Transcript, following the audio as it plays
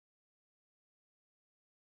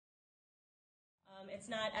It's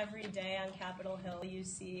not every day on Capitol Hill you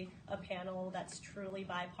see a panel that's truly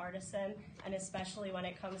bipartisan, and especially when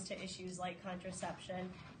it comes to issues like contraception.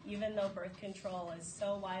 Even though birth control is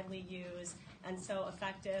so widely used and so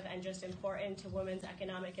effective and just important to women's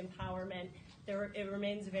economic empowerment, it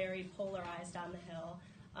remains very polarized on the Hill.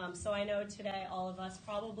 So I know today all of us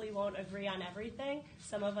probably won't agree on everything.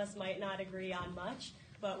 Some of us might not agree on much,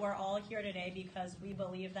 but we're all here today because we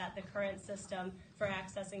believe that the current system for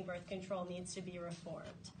accessing birth control needs to be reformed.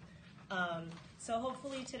 So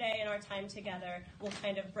hopefully today in our time together, we'll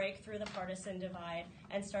kind of break through the partisan divide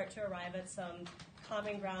and start to arrive at some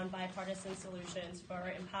common ground bipartisan solutions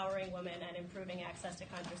for empowering women and improving access to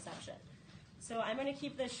contraception. So I'm going to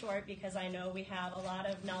keep this short because I know we have a lot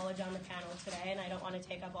of knowledge on the panel today and I don't want to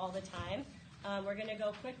take up all the time. We're going to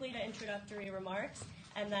go quickly to introductory remarks,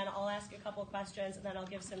 and then I'll ask a couple questions, and then I'll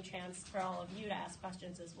give some chance for all of you to ask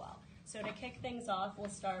questions as well. So to kick things off, we'll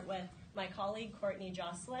start with my colleague, Courtney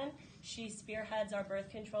Joslin. She spearheads our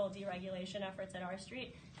birth control deregulation efforts at our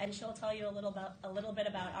street, and she'll tell you a little bit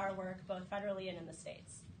about our work, both federally and in the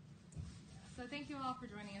states. So thank you all for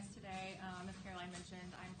joining us today. As Caroline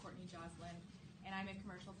mentioned, I'm Courtney Joslin, and I'm a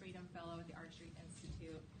Commercial Freedom Fellow at the Art Street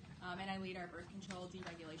Institute, and I lead our birth control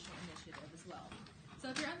deregulation initiative as well. So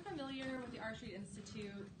if you're unfamiliar with the Art Street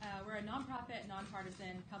Institute, we're a nonprofit,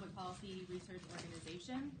 nonpartisan public policy research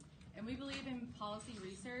organization, and we believe in policy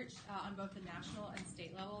research on both the national and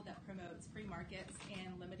state level that promotes free markets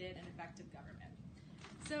and limited and effective government.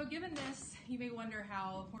 So given this, you may wonder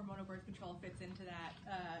how hormonal birth control fits into that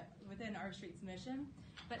within Art Street's mission,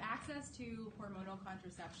 but access to hormonal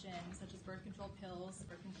contraception, such as birth control pills,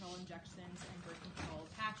 birth control injections, and birth control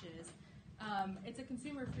patches, it's a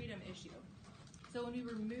consumer freedom issue. So when we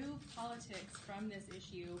remove politics from this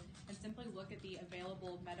issue and simply look at the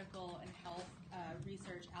available medical and health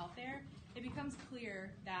research out there, it becomes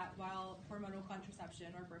clear that while hormonal contraception,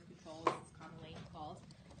 or birth control as it's commonly called,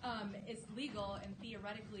 is legal and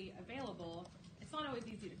theoretically available, it's not always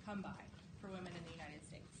easy to come by for women in the United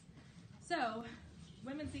States. So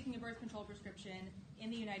women seeking a birth control prescription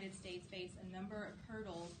in the United States face a number of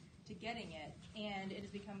hurdles to getting it, and it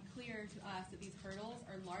has become clear to us that these hurdles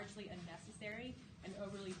are largely unnecessary and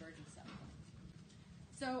overly burdensome.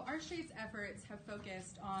 So Art Street's efforts have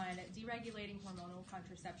focused on deregulating hormonal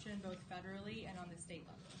contraception both federally and on the state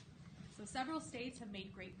level. So several states have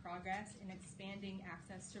made great progress in expanding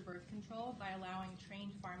access to birth control by allowing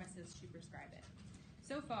trained pharmacists to prescribe it.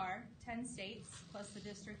 So far, 10 states plus the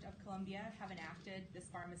District of Columbia have enacted this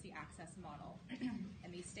pharmacy access model.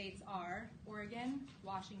 And these states are Oregon,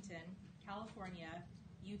 Washington, California,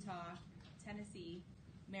 Utah, Tennessee,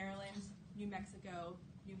 Maryland, New Mexico,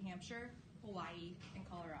 New Hampshire, Hawaii, and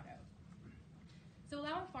Colorado. So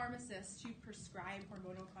allowing pharmacists to prescribe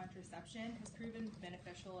hormonal contraception has proven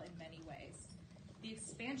beneficial in many ways. The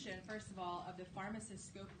expansion, first of all, of the pharmacist's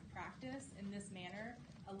scope of practice in this manner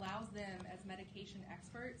allows them as medication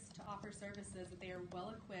experts to offer services that they are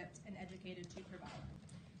well equipped and educated to provide.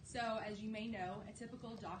 So as you may know, a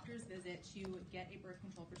typical doctor's visit to get a birth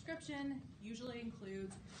control prescription usually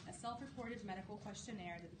includes a self-reported medical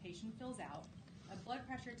questionnaire that the patient fills out, a blood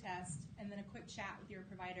pressure test, and then a quick chat with your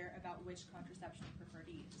provider about which contraception you prefer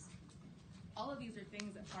to use. All of these are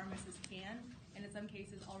things that pharmacists can, and in some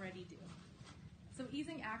cases already do. So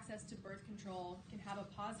easing access to birth control can have a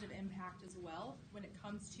positive impact as well when it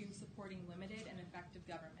comes to supporting limited and effective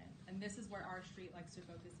government, and this is where Art Street likes to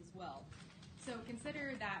focus as well. So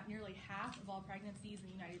consider that nearly half of all pregnancies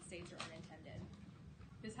in the United States are unintended.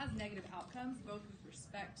 This has negative outcomes both with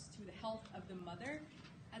respect to the health of the mother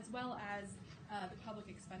as well as the public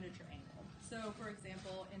expenditure angle. So, for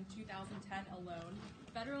example, in 2010 alone,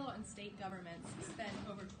 federal and state governments spent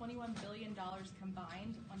over $21 billion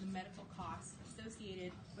combined on the medical costs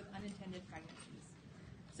associated with unintended pregnancies.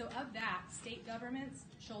 So of that, state governments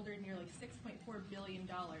shouldered nearly $6.4 billion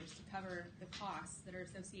to cover the costs that are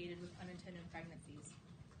associated with unintended pregnancies.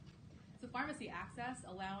 So pharmacy access,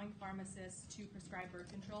 allowing pharmacists to prescribe birth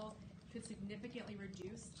control, could significantly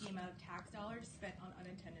reduce the amount of tax dollars spent on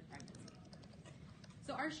unintended pregnancy.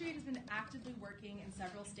 So Art Street has been actively working in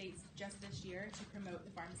several states just this year to promote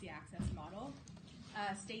the pharmacy access model.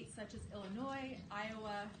 States such as Illinois,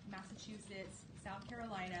 Iowa, Massachusetts, South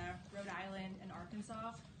Carolina, Rhode Island, and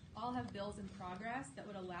Arkansas all have bills in progress that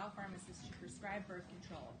would allow pharmacists to prescribe birth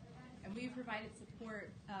control. And we've provided support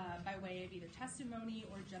by way of either testimony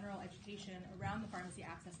or general education around the pharmacy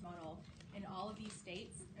access model in all of these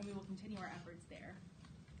states, and we will continue our efforts there.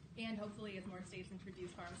 And hopefully, as more states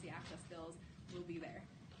introduce pharmacy access bills, we'll be there.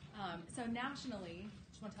 So nationally,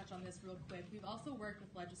 just want to touch on this real quick, we've also worked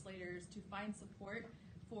with legislators to find support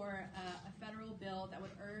for a federal bill that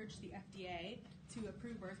would urge the FDA to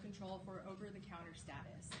approve birth control for over-the-counter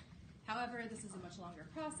status. However, this is a much longer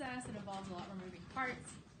process and involves a lot more moving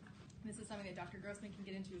parts. This is something that Dr. Grossman can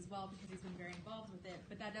get into as well because he's been very involved with it,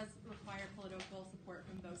 but that does require political support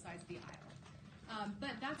from both sides of the aisle.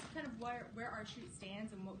 But that's kind of where our street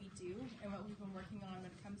stands and what we do and what we've been working on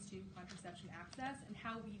when it comes to contraception access and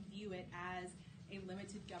how we view it as a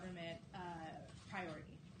limited government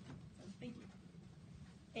priority. So thank you.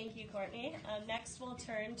 Thank you, Courtney. Next, we'll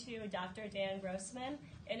turn to Dr. Dan Grossman.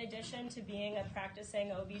 In addition to being a practicing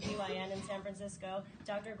OBGYN in San Francisco,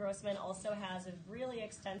 Dr. Grossman also has a really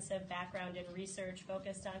extensive background in research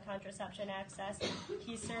focused on contraception access.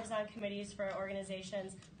 He serves on committees for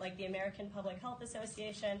organizations like the American Public Health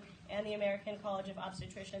Association and the American College of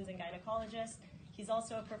Obstetricians and Gynecologists. He's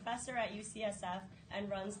also a professor at UCSF and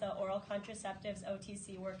runs the Oral Contraceptives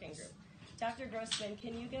OTC Working Group. Dr. Grossman,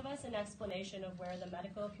 can you give us an explanation of where the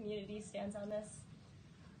medical community stands on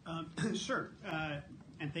this? Sure,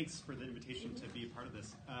 and thanks for the invitation to be a part of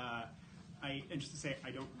this. And just to say, I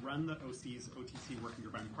don't run the OTC Working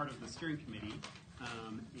Group. I'm part of the steering committee,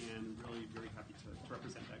 and really very happy to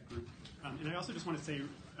represent that group. And I also just want to say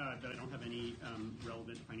that I don't have any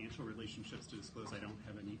relevant financial relationships to disclose. I don't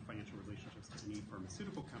have any financial relationships to any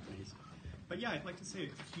pharmaceutical companies. But yeah, I'd like to say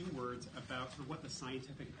a few words about what the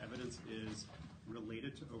scientific evidence is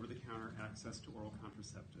related to over-the-counter access to oral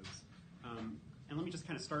contraceptives. And let me just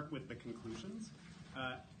kind of start with the conclusions.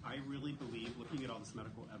 I really believe, looking at all this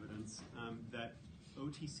medical evidence, that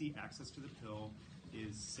OTC access to the pill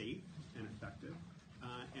is safe and effective,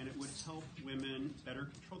 and it would help women better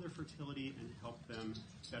control their fertility and help them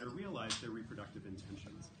better realize their reproductive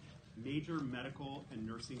intentions. Major medical and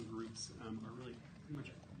nursing groups are really pretty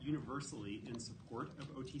much universally in support of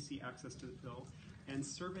OTC access to the pill, and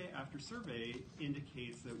survey after survey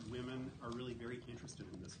indicates that women are really very interested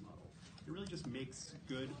in this model. It really just makes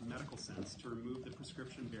good medical sense to remove the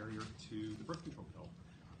prescription barrier to the birth control pill.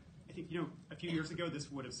 I think, a few years ago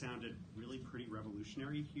this would have sounded really pretty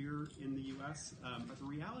revolutionary here in the U.S., but the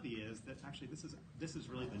reality is that actually this is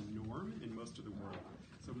really the norm in most of the world.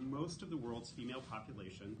 So most of the world's female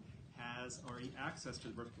population has already access to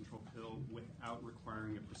the birth control pill without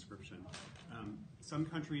requiring a prescription. Some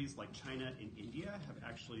countries like China and India have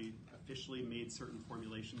actually officially made certain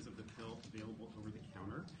formulations of the pill available over the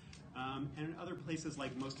counter. And in other places,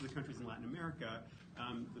 like most of the countries in Latin America,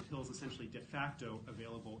 the pill is essentially de facto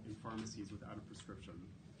available in pharmacies without a prescription.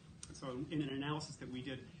 So in an analysis that we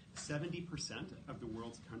did, 70% of the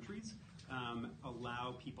world's countries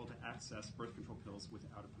allow people to access birth control pills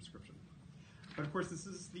without a prescription. But of course, this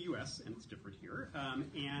is the U.S., and it's different here.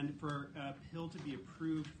 And for a pill to be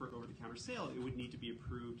approved for over-the-counter sale, it would need to be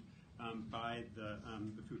approved by the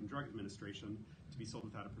Food and Drug Administration to be sold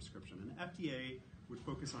without a prescription. And the FDA would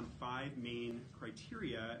focus on 5 main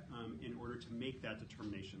criteria in order to make that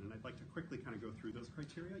determination. And I'd like to quickly kind of go through those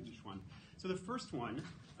criteria, each one. So the first one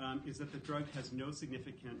is that the drug has no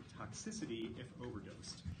significant toxicity if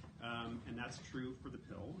overdosed. And that's true for the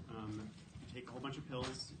pill. If you take a whole bunch of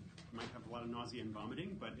pills, you might have a lot of nausea and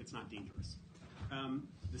vomiting, but it's not dangerous.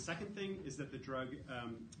 The second thing is that the drug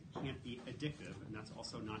can't be addictive, and that's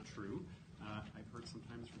also not true. I've heard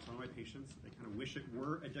sometimes from some of my patients that they kind of wish it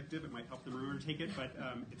were addictive. It might help them remember to take it, but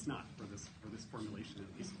it's not for this formulation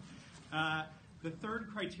at least. The third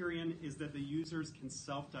criterion is that the users can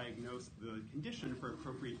self-diagnose the condition for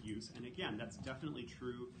appropriate use, and again, that's definitely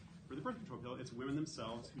true for the birth control pill. It's women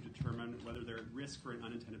themselves who determine whether they're at risk for an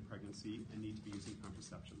unintended pregnancy and need to be using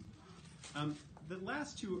contraception. The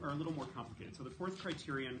last two are a little more complicated. So the fourth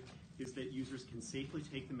criterion is that users can safely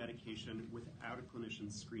take the medication without a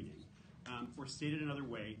clinician's screening. Or stated another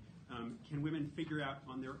way, can women figure out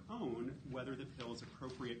on their own whether the pill is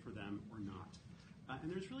appropriate for them or not? And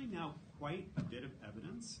there's really now quite a bit of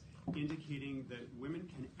evidence indicating that women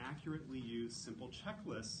can accurately use simple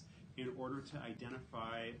checklists in order to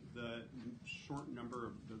identify the short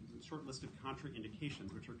list of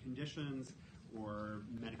contraindications, which are conditions or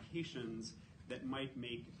medications that might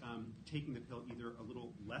make taking the pill either a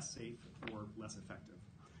little less safe or less effective.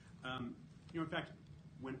 In fact,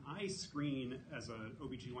 when I screen as an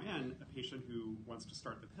OBGYN a patient who wants to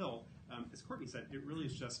start the pill, as Courtney said, it really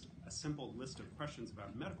is just a simple list of questions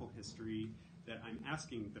about medical history that I'm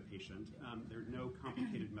asking the patient. There are no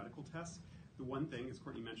complicated medical tests. The one thing, as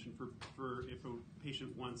Courtney mentioned, for if a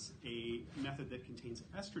patient wants a method that contains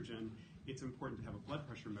estrogen, it's important to have a blood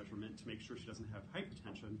pressure measurement to make sure she doesn't have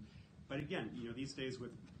hypertension. But again, these days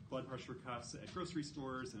with blood pressure cuffs at grocery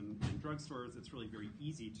stores and drugstores, it's really very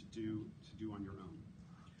easy to do on your own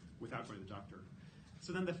without going to the doctor.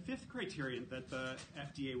 So then the fifth criterion that the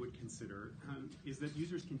FDA would consider is that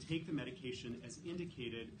users can take the medication as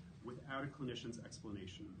indicated without a clinician's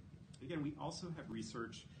explanation. Again, we also have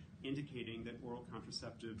research indicating that oral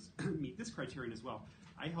contraceptives meet this criterion as well.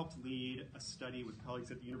 I helped lead a study with colleagues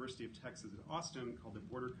at the University of Texas at Austin called the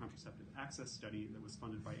Border Contraceptive Access Study that was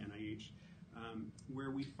funded by NIH, where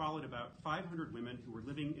we followed about 500 women who were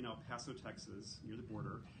living in El Paso, Texas, near the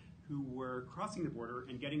border, who were crossing the border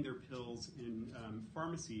and getting their pills in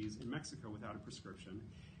pharmacies in Mexico without a prescription.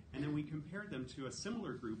 And then we compared them to a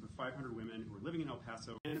similar group of 500 women who were living in El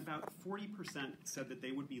Paso, and about 40% said that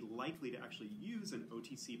they would be likely to actually use an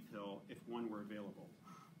OTC pill if one were available.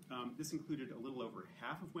 This included a little over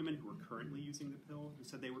half of women who were currently using the pill who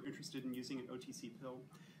said they were interested in using an OTC pill.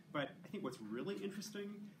 But I think what's really interesting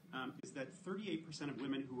is that 38% of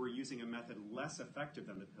women who were using a method less effective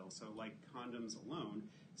than the pill, so like condoms alone,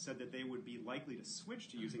 said that they would be likely to switch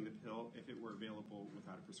to using the pill if it were available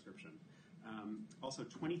without a prescription. Also,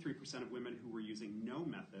 23% of women who were using no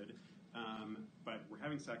method but were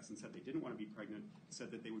having sex and said they didn't want to be pregnant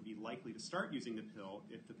said that they would be likely to start using the pill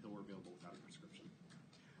if the pill were available without a prescription.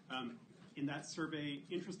 In that survey,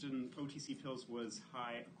 interest in OTC pills was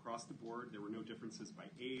high across the board. There were no differences by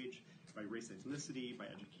age, by race, ethnicity, by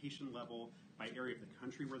education level, by area of the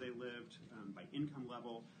country where they lived, by income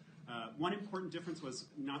level. One important difference was,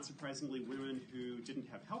 not surprisingly, women who didn't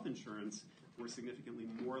have health insurance were significantly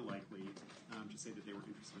more likely to say that they were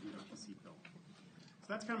interested in an OTC pill. So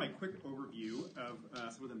that's kind of my quick overview of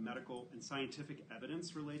some of the medical and scientific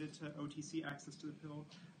evidence related to OTC access to the pill.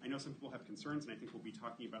 I know some people have concerns, and I think we'll be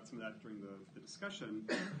talking about some of that during the discussion.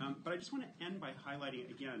 But I just want to end by highlighting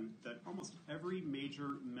again that almost every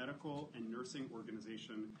major medical and nursing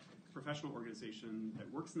organization, professional organization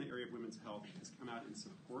that works in the area of women's health has come out in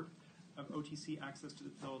support of OTC access to the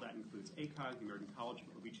pill. That includes ACOG, the American College of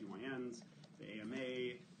OBGYNs, the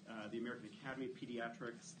AMA, the American Academy of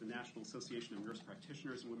Pediatrics, the National Association of Nurse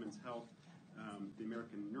Practitioners in Women's Health, the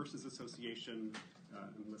American Nurses Association,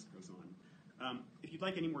 and the list goes on. If you'd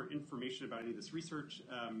like any more information about any of this research,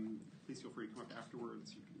 please feel free to come up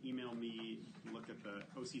afterwards. You can email me. You can look at the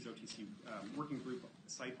OC's OTC working group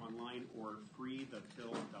site online, or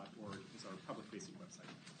freethepill.org is our public-facing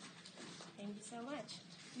website. Thank you so much.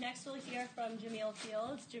 Next, we'll hear from Jamille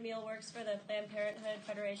Fields. Jamille works for the Planned Parenthood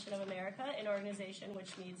Federation of America, an organization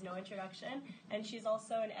which needs no introduction, and she's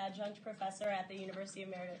also an adjunct professor at the University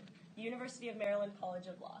of Maryland College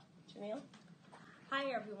of Law. Jamille? Hi,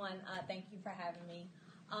 everyone. Thank you for having me.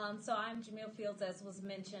 So I'm Jamille Fields, as was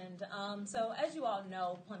mentioned. So as you all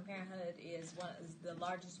know, Planned Parenthood is the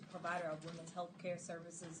largest provider of women's health care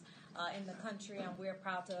services in the country, and we're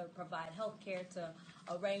proud to provide health care to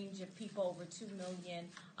a range of people, over 2 million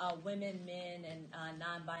women, men, and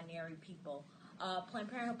non-binary people. Planned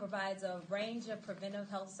Parenthood provides a range of preventive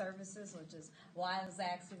health services, which is why I was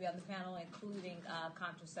asked to be on the panel, including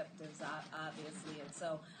contraceptives, obviously. And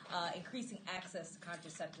so increasing access to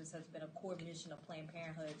contraceptives has been a core mission of Planned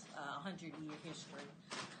Parenthood's 100-year history.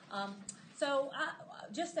 So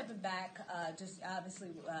just stepping back, just obviously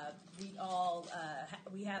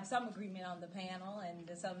we have some agreement on the panel, and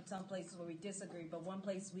there's some places where we disagree, but one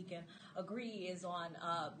place we can agree is on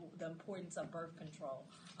the importance of birth control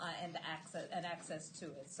and access to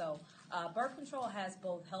it. So birth control has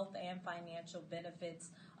both health and financial benefits.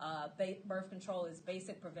 Birth control is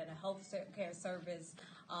basic preventive health care service.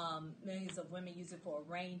 Millions of women use it for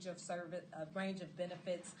a range of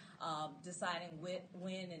benefits, deciding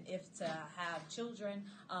when and if to have children,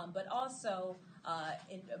 but also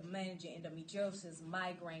managing endometriosis,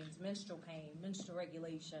 migraines, menstrual pain, menstrual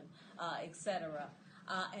regulation, etc.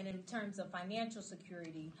 And in terms of financial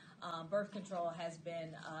security, birth control has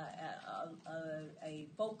been a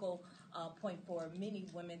focal point for many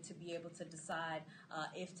women to be able to decide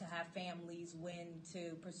if to have families, when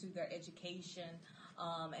to pursue their education,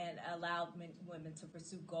 and allow women to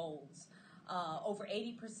pursue goals. Over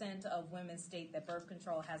 80% of women state that birth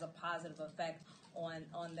control has a positive effect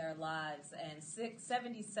on their lives, and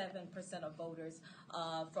 77% of voters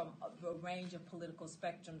from a range of political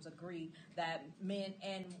spectrums agree that men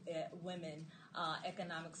and women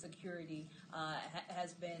economic security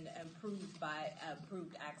has been improved by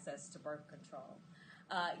improved access to birth control.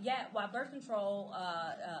 Yet, while birth control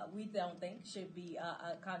we don't think should be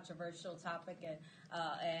a controversial topic,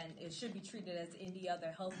 and it should be treated as any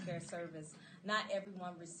other healthcare service, not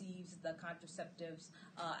everyone receives the contraceptives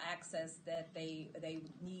access that they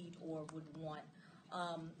need or would want.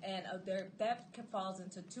 And that falls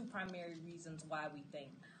into two primary reasons why we think.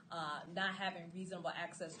 Not having reasonable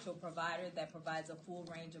access to a provider that provides a full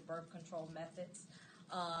range of birth control methods,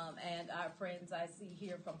 And our friends I see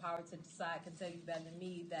here from Power to Decide can tell you better than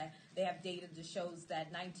me that they have data that shows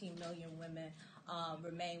that 19 million women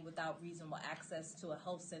remain without reasonable access to a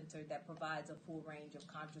health center that provides a full range of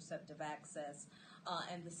contraceptive access.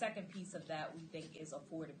 And the second piece of that we think is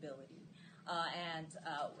affordability.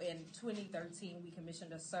 In 2013, we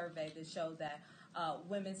commissioned a survey that showed that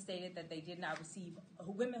women who stated they did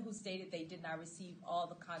not receive all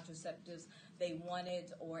the contraceptives they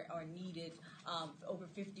wanted or needed, over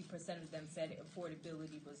 50% of them said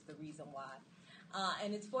affordability was the reason why.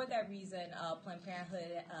 And it's for that reason Planned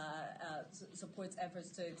Parenthood supports efforts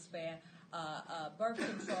to expand birth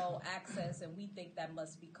control access, and we think that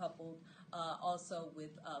must be coupled also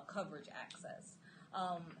with coverage access.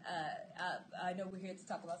 I know we're here to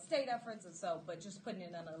talk about state efforts, but just putting it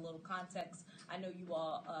in a little context, I know you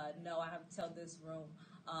all know, I have to tell this room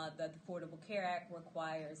that the Affordable Care Act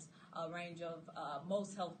requires a range of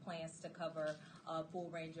most health plans to cover a full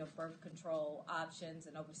range of birth control options,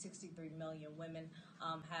 and over 63 million women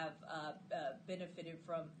have benefited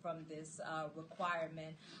from this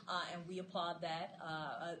requirement, and we applaud that,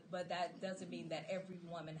 but that doesn't mean that every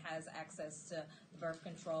woman has access to the birth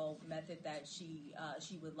control method that she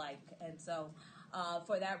would like. And so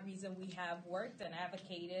for that reason, we have worked and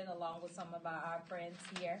advocated along with some of our friends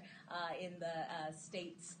here in the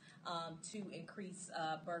states to increase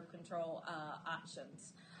birth control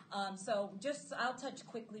options. So I'll touch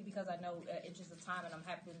quickly because I know interest of time, and I'm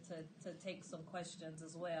happy to take some questions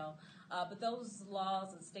as well. But those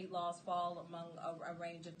laws and state laws fall among a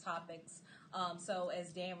range of topics. So as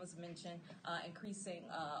Dan was mentioned, increasing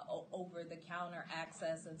over-the-counter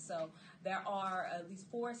access. And so there are at least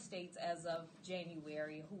 4 states as of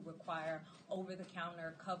January who require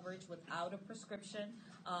over-the-counter coverage without a prescription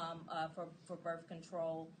for birth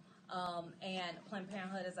control. And Planned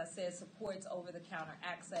Parenthood, as I said, supports over-the-counter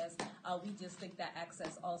access. We just think that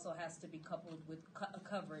access also has to be coupled with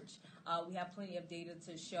coverage. We have plenty of data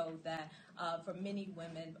to show that for many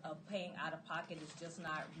women, paying out of pocket is just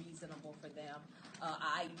not reasonable for them.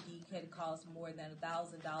 IUD could cost more than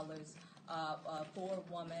 $1,000 for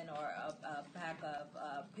a woman, or a pack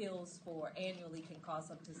of pills for annually can cost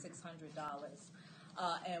up to $600.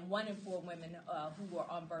 And 1 in 4 women who were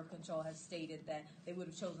on birth control have stated that they would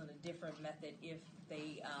have chosen a different method if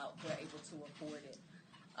they were able to afford it.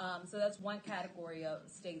 So that's one category of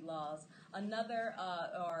state laws. Another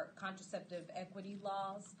are contraceptive equity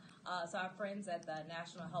laws. So our friends at the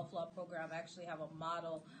National Health Law Program actually have a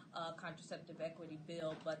model contraceptive equity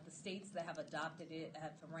bill, but the states that have adopted it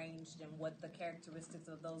have arranged in what the characteristics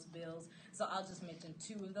of those bills. So I'll just mention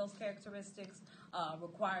 2 of those characteristics,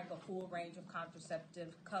 requiring a full range of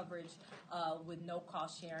contraceptive coverage with no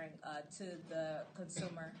cost sharing to the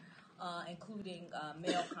consumer, including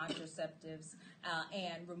male contraceptives,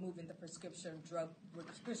 and removing the prescription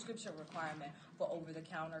requirement for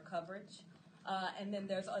over-the-counter coverage. And then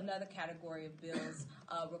there's another category of bills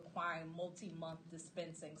requiring multi-month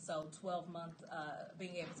dispensing, so 12-month,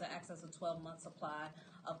 being able to access a 12-month supply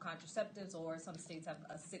of contraceptives, or some states have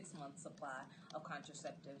a 6-month supply of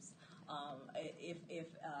contraceptives if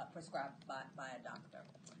prescribed by a doctor.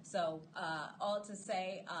 So all to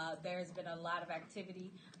say, there's been a lot of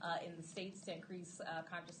activity in the states to increase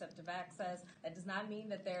contraceptive access. That does not mean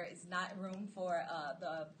that there is not room for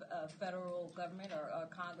the federal government or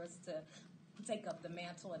Congress to take up the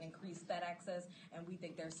mantle and increase that access, and we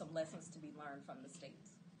think there's some lessons to be learned from the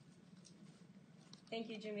states. Thank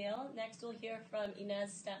you, Jamille. Next, we'll hear from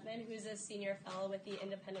Inez Stepman, who's a senior fellow with the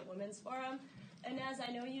Independent Women's Forum. Inez,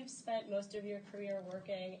 I know you've spent most of your career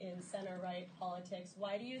working in center-right politics.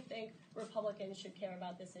 Why do you think Republicans should care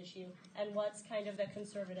about this issue, and what's kind of the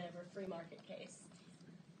conservative or free market case?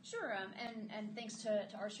 Sure, and thanks to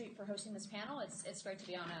R Street for hosting this panel. It's great to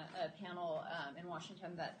be on a panel in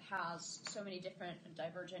Washington that has so many different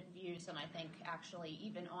divergent views, and I think actually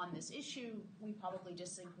even on this issue we probably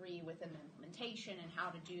disagree with the implementation and how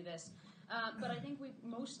to do this. But I think we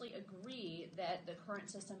mostly agree that the current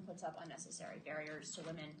system puts up unnecessary barriers to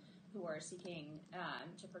women who are seeking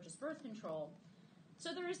to purchase birth control.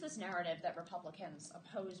 So there is this narrative that Republicans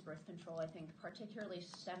oppose birth control, I think particularly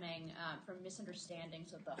stemming from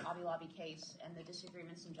misunderstandings of the Hobby Lobby case and the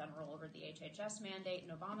disagreements in general over the HHS mandate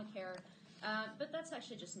and Obamacare. But that's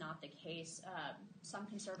actually just not the case. Some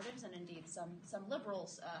conservatives and indeed some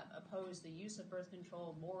liberals oppose the use of birth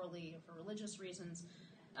control morally or for religious reasons.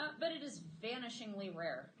 But it is vanishingly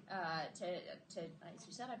rare to, as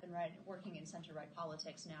you said, I've been working in center-right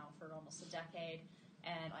politics now for almost a decade.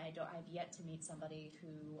 And I've yet to meet somebody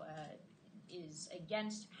who is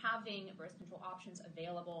against having birth control options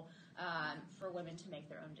available for women to make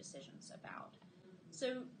their own decisions about.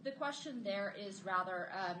 So the question there is rather,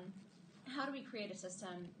 how do we create a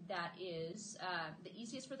system that is the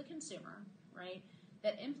easiest for the consumer, right?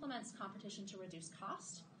 That implements competition to reduce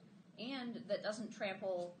cost, and that doesn't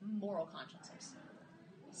trample moral consciences.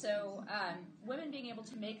 So women being able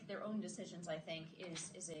to make their own decisions, I think,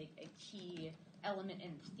 is a key element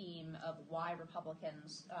and theme of why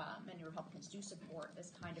many Republicans do support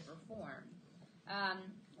this kind of reform.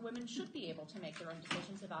 Women should be able to make their own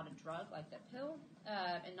decisions about a drug like the pill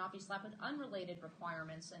and not be slapped with unrelated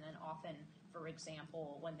requirements. And then often, for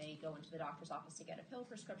example, when they go into the doctor's office to get a pill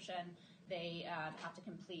prescription, they have to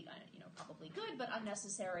complete, probably good but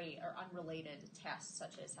unnecessary or unrelated tests,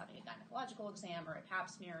 such as having a gynecological exam or a pap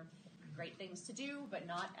smear. Great things to do, but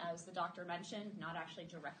not, as the doctor mentioned, not actually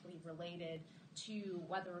directly related to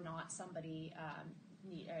whether or not somebody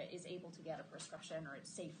is able to get a prescription or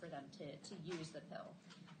it's safe for them to use the pill.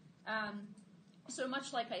 So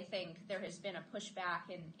much like I think there has been a pushback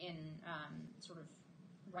in sort of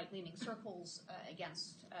right-leaning circles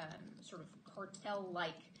against sort of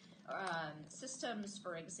cartel-like systems,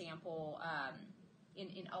 for example,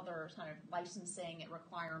 in other kind of licensing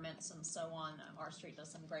requirements and so on. R Street does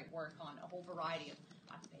some great work on a whole variety of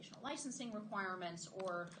occupational licensing requirements,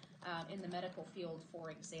 or in the medical field,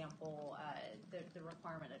 for example, the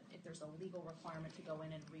requirement, if there's a legal requirement to go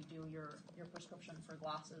in and redo your prescription for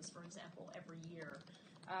glasses, for example, every year.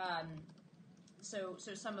 So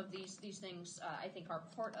some of these things, I think, are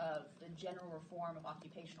part of the general reform of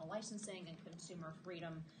occupational licensing and consumer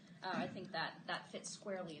freedom. I think that fits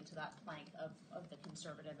squarely into that plank of the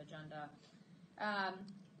conservative agenda.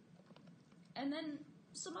 And then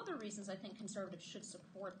some other reasons I think conservatives should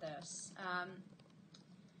support this.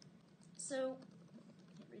 So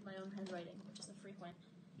I can't read my own handwriting, which is a frequent.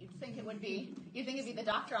 You'd think it'd be the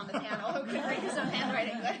doctor on the panel who could read his own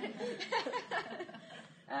handwriting.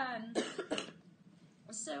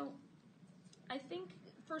 So I think,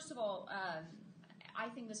 first of all, I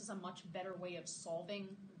think this is a much better way of solving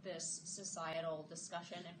this societal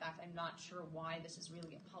discussion. In fact, I'm not sure why this is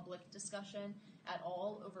really a public discussion at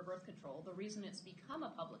all over birth control. The reason it's become a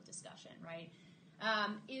public discussion, right,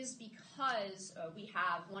 is because we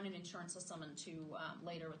have, one, an insurance system, and two,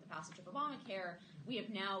 later with the passage of Obamacare, we have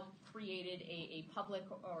now created a public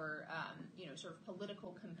or sort of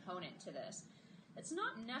political component to this. It's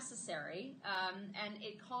not necessary, and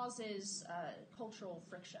it causes cultural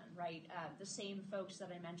friction, right? The same folks that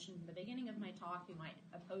I mentioned in the beginning of my talk who might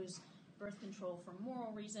oppose birth control for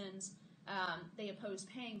moral reasons, they oppose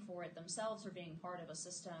paying for it themselves or being part of a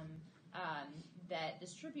system that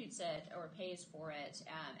distributes it or pays for it,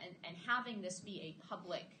 and having this be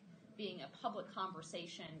being a public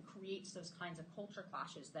conversation creates those kinds of culture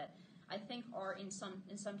clashes that I think are in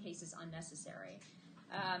some cases unnecessary.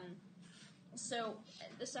 So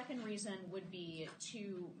the second reason would be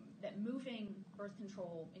that moving birth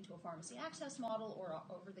control into a pharmacy access model or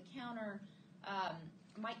over the counter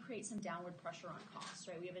might create some downward pressure on costs,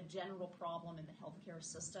 right? We have a general problem in the healthcare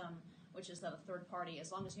system, which is that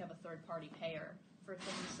as long as you have a third-party payer for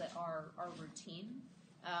things that are routine,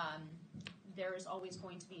 there is always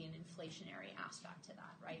going to be an inflationary aspect to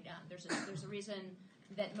that, right? There's a reason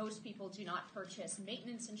that most people do not purchase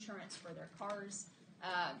maintenance insurance for their cars.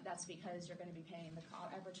 That's because you're going to be paying the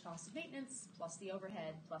average cost of maintenance plus the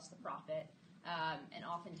overhead plus the profit, and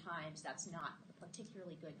oftentimes that's not a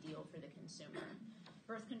particularly good deal for the consumer.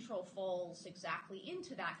 Birth control falls exactly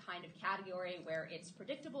into that kind of category where it's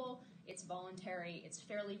predictable, it's voluntary, it's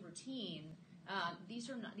fairly routine. These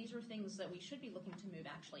are things that we should be looking to move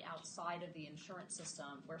actually outside of the insurance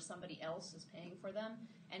system, where somebody else is paying for them,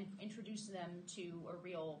 and introduce them to a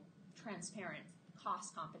real transparent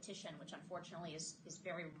cost competition, which unfortunately is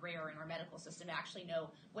very rare in our medical system to actually know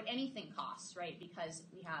what anything costs, right? Because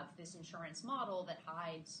we have this insurance model that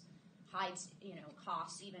hides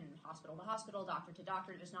costs, even hospital to hospital, doctor to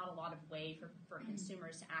doctor. There's not a lot of way for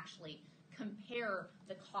consumers to actually compare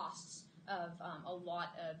the costs of a lot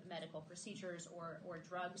of medical procedures or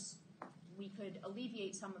drugs. We could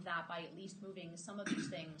alleviate some of that by at least moving some of these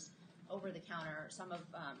things over the counter, some of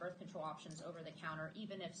birth control options over the counter,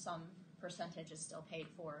 even if some percentage is still paid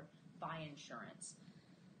for by insurance.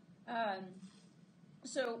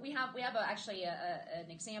 So we have actually an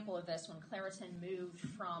example of this when Claritin moved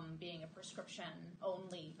from being a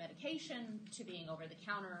prescription-only medication to being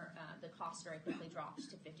over-the-counter. The cost very quickly dropped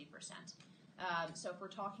to 50%. So if we're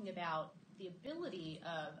talking about the ability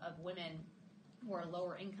of women who are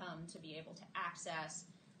lower income to be able to access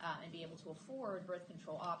and be able to afford birth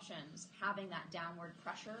control options, having that downward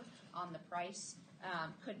pressure on the price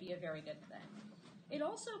could be a very good thing. It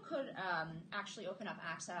also could actually open up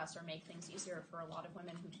access or make things easier for a lot of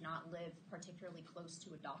women who do not live particularly close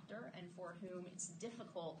to a doctor and for whom it's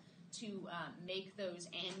difficult to make those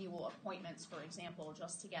annual appointments, for example,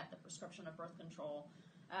 just to get the prescription of birth control.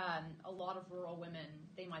 A lot of rural women,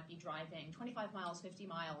 they might be driving 25 miles, 50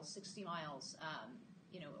 miles, 60 miles,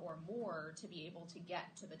 or more to be able to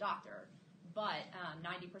get to the doctor. But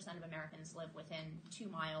 90% of Americans live within 2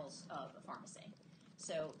 miles of a pharmacy.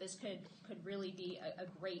 So this could really be a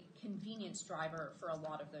great convenience driver for a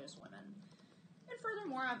lot of those women. And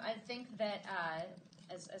furthermore, I think that,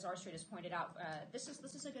 as R Street has pointed out, this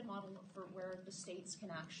is a good model for where the states can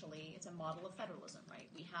actually, it's a model of federalism, right?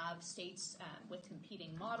 We have states with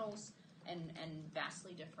competing models and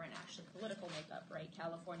vastly different, actually, political makeup, right?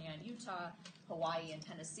 California and Utah, Hawaii and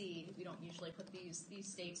Tennessee, we don't usually put these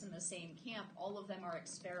states in the same camp. All of them are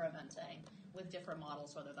experimenting with different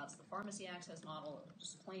models, whether that's the pharmacy access model or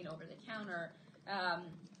just plain over-the-counter.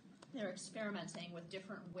 They're experimenting with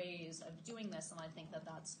different ways of doing this, and I think that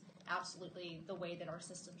that's absolutely the way that our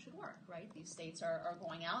system should work, right? These states are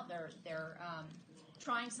going out, they're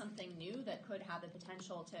trying something new that could have the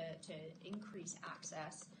potential to increase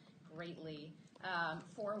access greatly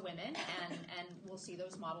for women, and we'll see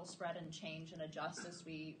those models spread and change and adjust as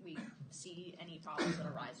we see any problems that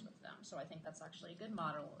arise with them. So I think that's actually a good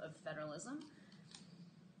model of federalism.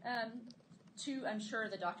 I'm sure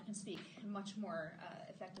the doctor can speak much more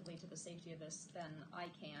effectively to the safety of this than I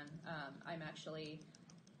can. I actually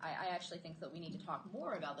think that we need to talk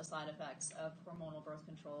more about the side effects of hormonal birth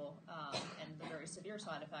control and the very severe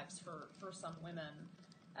side effects for some women.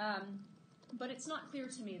 But it's not clear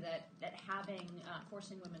to me that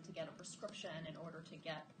forcing women to get a prescription in order to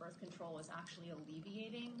get birth control is actually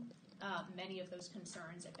alleviating many of those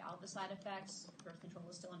concerns about the side effects. Birth control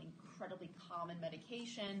is still an incredibly common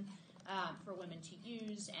medication for women to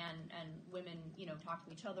use, and women, talk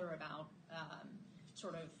to each other about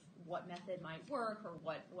sort of what method might work or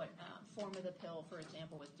what form of the pill, for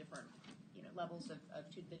example, with different levels of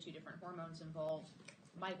the two different hormones involved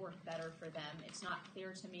might work better for them. It's not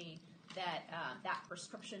clear to me that that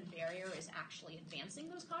prescription barrier is actually advancing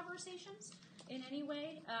those conversations in any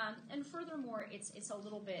way. And furthermore, it's a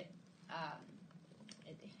little bit,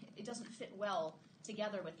 it doesn't fit well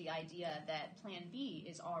together with the idea that Plan B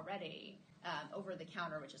is already over the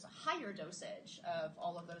counter, which is a higher dosage of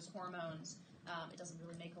all of those hormones. It doesn't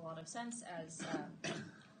really make a lot of sense, as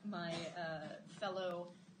my fellow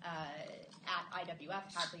at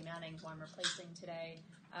IWF, Hadley Manning, who I'm replacing today,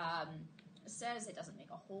 says it doesn't make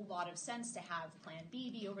a whole lot of sense to have Plan B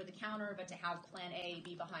be over the counter, but to have Plan A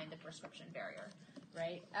be behind the prescription barrier,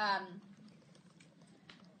 right?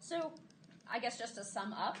 So I guess just to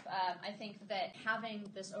sum up, I think that having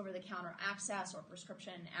this over-the-counter access or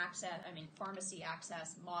prescription access, pharmacy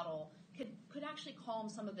access model could actually calm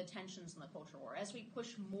some of the tensions in the culture war as we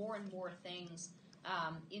push more and more things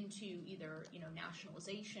into either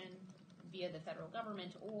nationalization via the federal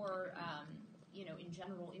government or in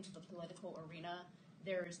general into the political arena.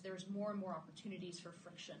 There's more and more opportunities for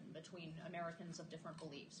friction between Americans of different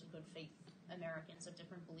beliefs, good faith Americans of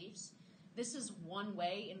different beliefs. This is one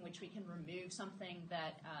way in which we can remove something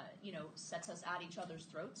that sets us at each other's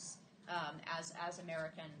throats as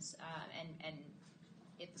Americans, and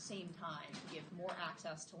at the same time give more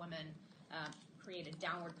access to women, create a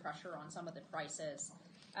downward pressure on some of the prices,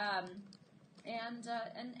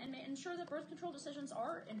 and ensure that birth control decisions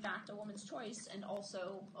are in fact a woman's choice and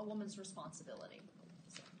also a woman's responsibility.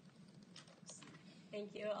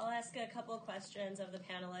 Thank you. I'll ask a couple questions of the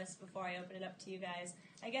panelists before I open it up to you guys.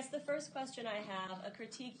 I guess the first question I have, a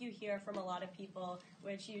critique you hear from a lot of people,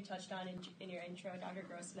 which you touched on in your intro, Dr.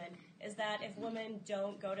 Grossman, is that if women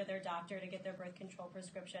don't go to their doctor to get their birth control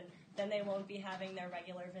prescription, then they won't be having their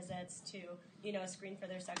regular visits to, screen for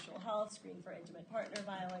their sexual health, screen for intimate partner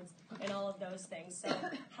violence, and all of those things. So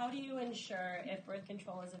how do you ensure, if birth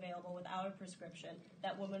control is available without a prescription,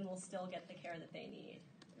 that women will still get the care that they need?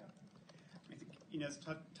 I think Inez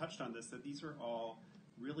touched on this, that these are all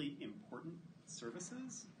really important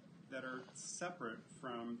services that are separate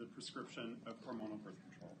from the prescription of hormonal birth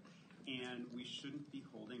control. And we shouldn't be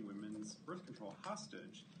holding women's birth control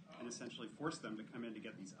hostage and essentially force them to come in to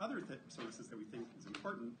get these other services that we think is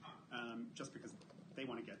important just because they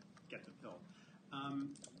want to get the pill.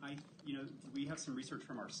 We have some research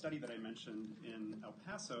from our study that I mentioned in El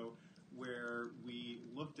Paso, where we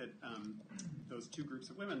looked at those two groups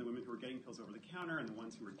of women, the women who were getting pills over the counter and the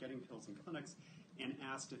ones who were getting pills in clinics, and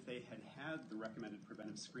asked if they had the recommended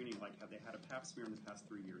preventive screening, like had they had a pap smear in the past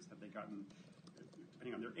 3 years, had they gotten,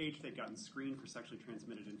 depending on their age, they'd gotten screened for sexually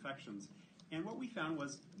transmitted infections. And what we found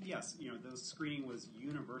was, yes, the screening was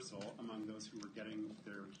universal among those who were getting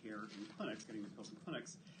their care in clinics, getting the pills in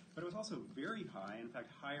clinics, but it was also very high, in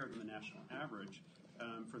fact higher than the national average,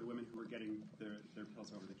 for the women who were getting their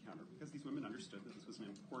pills over the counter, because these women understood that this was an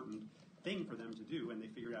important thing for them to do, and they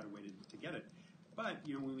figured out a way to get it. But,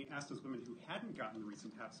 when we asked those women who hadn't gotten the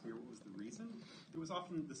recent pap smear what was the reason, it was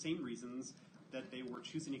often the same reasons that they were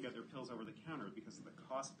choosing to get their pills over the counter, because of the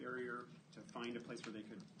cost barrier to find a place where they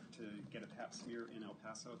could to get a pap smear in El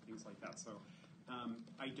Paso, things like that. So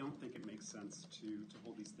I don't think it makes sense to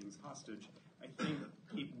hold these things hostage. I think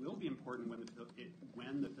it will be important when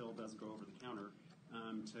the pill does go over the counter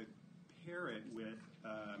to pair it with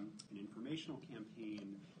an informational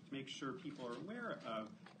campaign to make sure people are aware of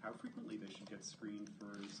how frequently they should get screened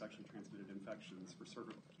for sexually transmitted infections, for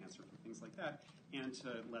cervical cancer, for things like that, and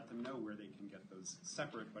to let them know where they can get those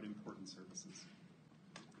separate but important services.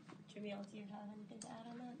 Jamille, do you have anything to add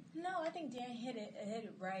on that? No, I think Dan hit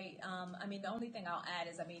it right. The only thing I'll add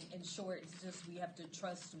is, in short, it's just we have to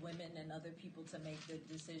trust women and other people to make good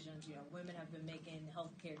decisions. Women have been making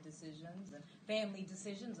healthcare decisions and family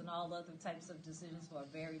decisions and all other types of decisions for a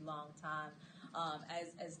very long time.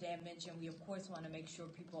 As Dan mentioned, we of course want to make sure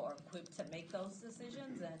people are equipped to make those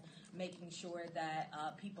decisions and making sure that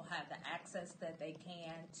people have the access that they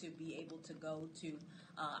can to be able to go to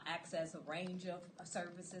access a range of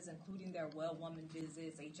services, including their well woman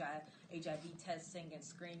visits, HIV testing and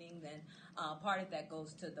screening. Then part of that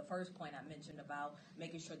goes to the first point I mentioned about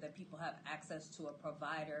making sure that people have access to a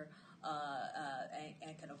provider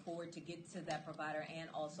and can afford to get to that provider, and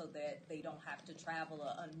also that they don't have to travel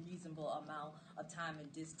an unreasonable amount of time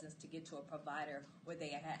and distance to get to a provider where they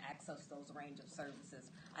have access to those range of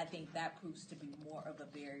services. I think that proves to be more of a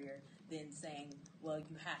barrier than saying, well,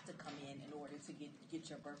 you have to come in order to get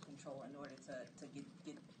your birth control, in order to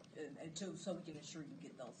get so we can ensure you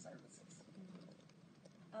get those services.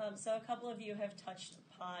 So a couple of you have touched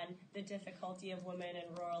upon the difficulty of women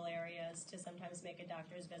in rural areas to sometimes make a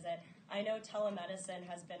doctor's visit. I know telemedicine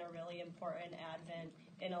has been a really important advent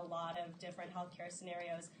in a lot of different healthcare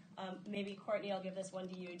scenarios. Maybe, Courtney, I'll give this one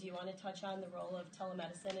to you. Do you want to touch on the role of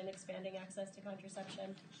telemedicine in expanding access to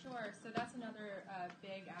contraception? Sure. So that's another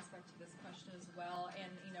big aspect to this question as well.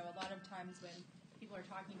 And, a lot of times when people are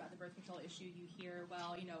talking about the birth control issue, you hear,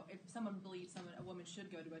 well, if someone believes a woman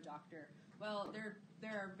should go to a doctor, well,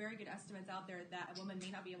 there are very good estimates out there that a woman may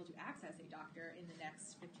not be able to access a doctor in the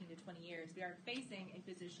next 15 to 20 years. We are facing a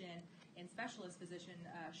physician and specialist physician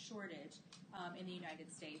shortage in the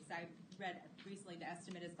United States. I read recently the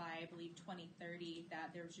estimate is by, I believe, 2030 that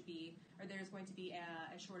there's going to be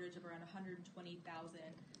a shortage of around 120,000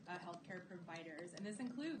 healthcare providers, and this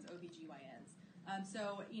includes OBGYNs.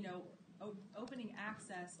 Opening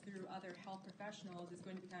access through other health professionals is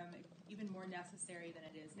going to become even more necessary than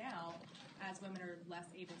it is now, as women are less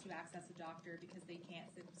able to access a doctor because they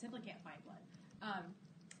simply can't find one.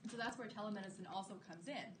 So that's where telemedicine also comes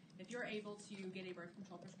in. If you're able to get a birth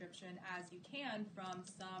control prescription, as you can from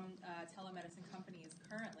some telemedicine companies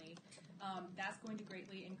currently, that's going to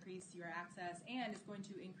greatly increase your access, and it's going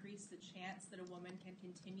to increase the chance that a woman can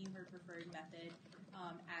continue her preferred method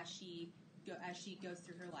as she goes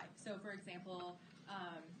through her life. So, for example,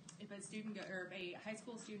 if a high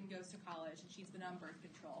school student goes to college and she's been on birth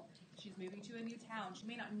control, she's moving to a new town, she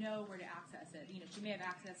may not know where to access it. She may have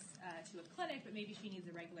access to a clinic, but maybe she needs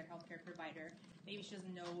a regular healthcare provider. Maybe she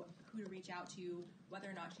doesn't know who to reach out to, whether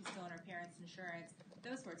or not she's still on her parents' insurance,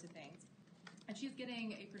 those sorts of things. And she's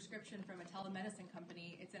getting a prescription from a telemedicine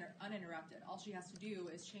company. It's uninterrupted. All she has to do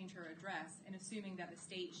is change her address, and assuming that the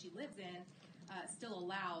state she lives in still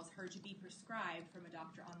allows her to be prescribed from a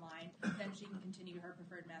doctor online, then she can continue her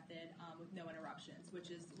preferred method with no interruptions, which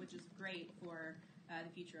is great for the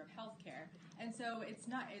future of healthcare. And so it's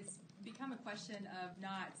become a question of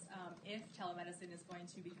not if telemedicine is going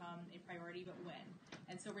to become a priority, but when.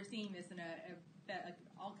 And so we're seeing this in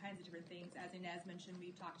all kinds of different things. As Inez mentioned,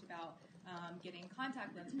 we've talked about getting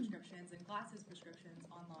contact lens prescriptions and glasses prescriptions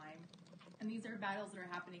online. And these are battles that are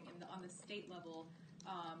happening on the state level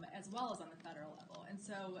as well as on the federal level. And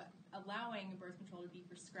so allowing birth control to be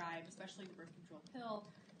prescribed, especially the birth control pill,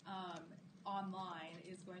 online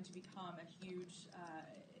is going to become a huge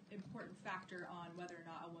important factor on whether or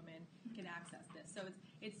not a woman can access this. So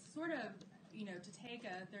it's sort of, to take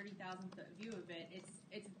a 30,000-foot view of it,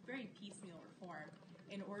 it's very piecemeal reform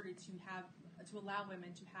in order to allow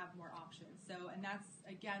women to have more options. So, and that's,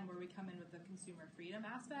 again, where we come in with the consumer freedom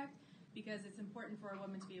aspect, because it's important for a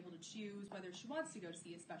woman to be able to choose whether she wants to go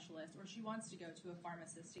see a specialist, or she wants to go to a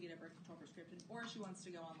pharmacist to get a birth control prescription, or she wants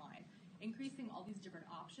to go online. Increasing all these different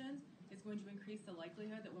options is going to increase the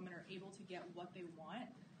likelihood that women are able to get what they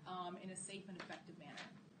want in a safe and effective manner.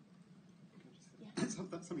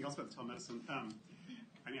 Something else about telemedicine.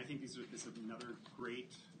 I think this is another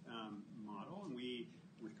great model, and we,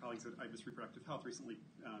 with colleagues at IBIS Reproductive Health, recently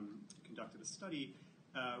conducted a study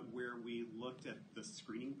where we looked at the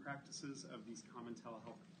screening practices of these common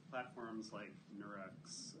telehealth platforms like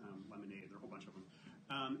Nurex, Lemonade, there are a whole bunch of them,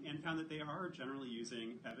 and found that they are generally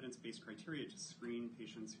using evidence-based criteria to screen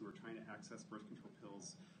patients who are trying to access birth control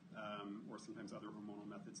pills or sometimes other hormonal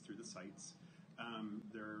methods through the sites.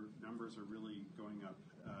 Their numbers are really going up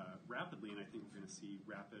rapidly, and I think we're going to see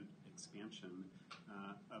rapid expansion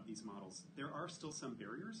of these models. There are still some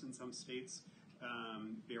barriers in some states,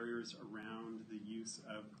 barriers around the use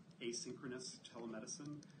of asynchronous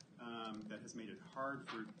telemedicine that has made it hard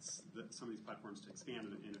for some of these platforms to expand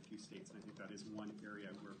in a few states, and I think that is one area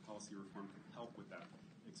where policy reform can help with that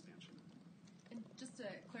expansion. And just to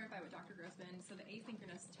clarify what Dr. Grossman, so the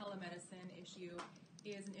asynchronous telemedicine issue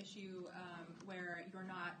is an issue where you're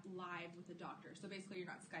not live with the doctor. So basically you're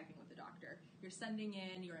not Skyping with the doctor. You're sending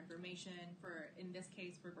in your information for, in this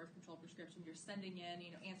case, for birth control prescription, you're sending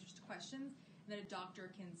in answers to questions, and then a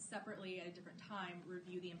doctor can separately at a different time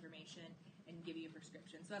review the information and give you a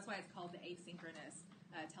prescription. So that's why it's called the asynchronous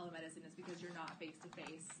telemedicine, is because you're not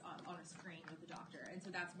face-to-face on a screen with the doctor. And so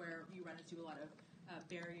that's where you run into a lot of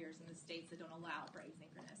barriers in the states that don't allow for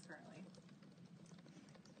asynchronous currently.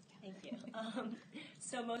 Thank you.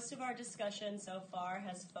 So most of our discussion so far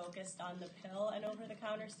has focused on the pill and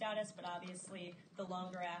over-the-counter status, but obviously the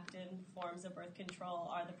longer-acting forms of birth control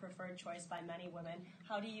are the preferred choice by many women.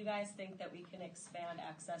 How do you guys think that we can expand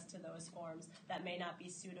access to those forms that may not be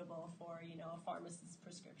suitable for, a pharmacist's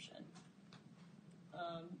prescription?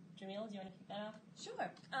 Jamille, do you want to kick that off?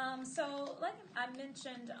 Sure. So, like I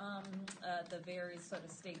mentioned, the various sort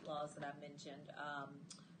of state laws that I mentioned.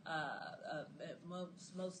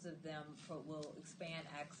 Most of them will expand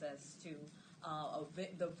access to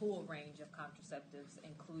the full range of contraceptives,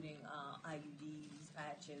 including IUDs,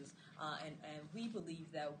 patches, and we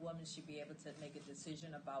believe that women should be able to make a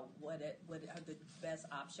decision about what are the best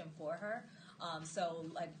option for her. So,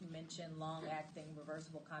 like you mentioned, long-acting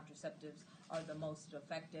reversible contraceptives are the most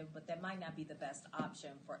effective, but that might not be the best option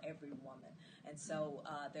for every woman. And so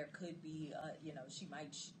there could be, she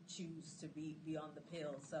might choose to be on the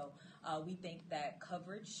pill. So we think that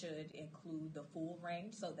coverage should include the full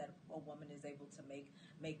range so that a woman is able to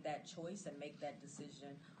make that choice and make that decision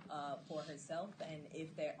for herself. And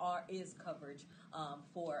if there is coverage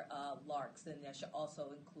for LARCs, then there should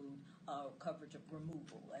also include coverage of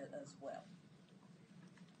removal as well.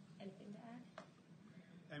 Anything to add?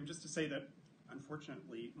 And just to say that,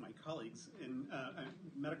 unfortunately, my colleagues in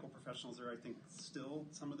medical professionals are, I think, still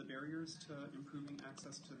some of the barriers to improving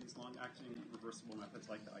access to these long-acting reversible methods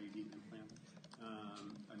like the IUD implant.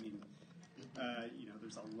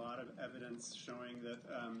 There's a lot of evidence showing that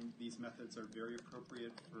these methods are very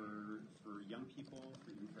appropriate for young people,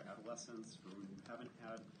 even for adolescents, for women who haven't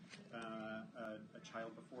had a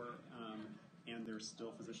child before. And there's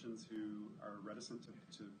still physicians who are reticent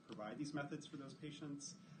to provide these methods for those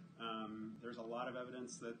patients. There's a lot of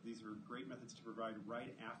evidence that these are great methods to provide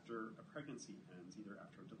right after a pregnancy ends, either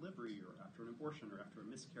after a delivery or after an abortion or after a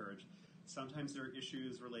miscarriage. Sometimes there are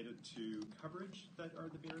issues related to coverage that are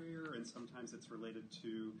the barrier, and sometimes it's related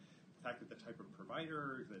to the fact that the type of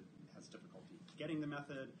provider that has difficulty getting the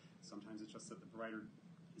method. Sometimes it's just that the provider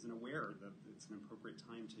isn't aware that it's an appropriate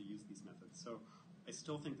time to use these methods. So I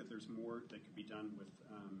still think that there's more that could be done with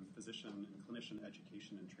physician and clinician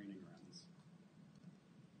education and training around this.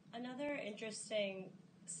 Another interesting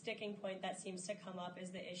sticking point that seems to come up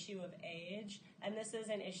is the issue of age, and this is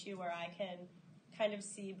an issue where I can kind of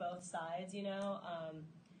see both sides,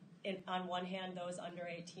 on one hand, those under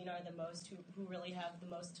 18 are the most who really have the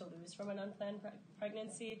most to lose from an unplanned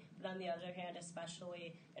pregnancy, but on the other hand,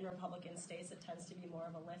 especially in Republican states, it tends to be more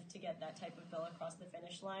of a lift to get that type of bill across the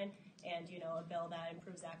finish line, and a bill that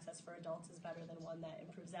improves access for adults is better than one that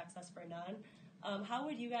improves access for none. How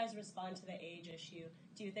would you guys respond to the age issue?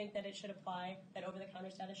 Do you think that it should apply, that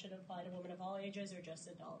over-the-counter status should apply to women of all ages or just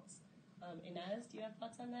adults? Inez, do you have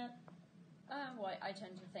thoughts on that? Well, I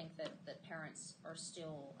tend to think that parents are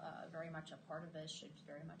still very much a part of this, should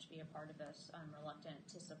very much be a part of this. I'm reluctant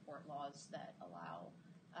to support laws that allow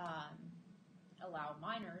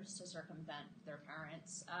minors to circumvent their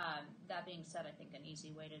parents. That being said, I think an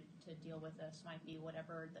easy way to deal with this might be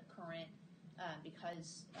whatever the current,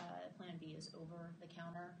 because Plan B is over the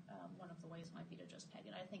counter, one of the ways might be to just peg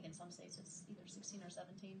it. I think in some states it's either 16 or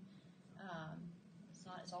 17.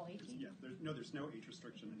 It's all 18. Yeah, there's no age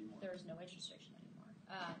restriction anymore. There is no age restriction anymore.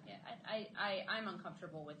 I'm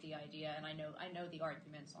uncomfortable with the idea, and I know the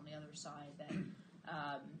arguments on the other side that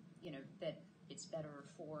that it's better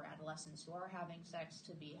for adolescents who are having sex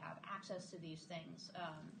to have access to these things.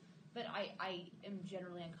 But I am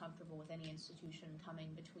generally uncomfortable with any institution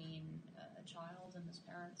coming between a child and his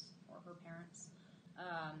parents or her parents.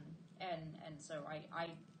 And so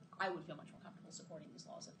I would feel much more comfortable supporting these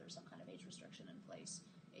laws if there's some kind of age restriction in place,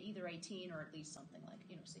 either 18 or at least something like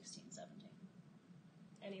 16, 17.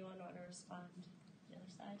 Anyone want to respond to the other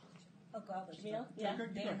side? Oh, God, Jamille? Yeah, Go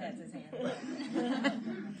Dan ahead. has his hand.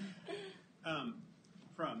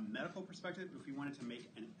 From a medical perspective, if we wanted to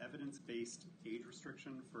make an evidence-based age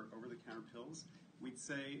restriction for over-the-counter pills, we'd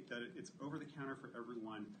say that it's over-the-counter for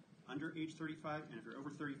everyone under age 35, and if you're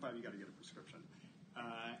over 35, you got to get a prescription.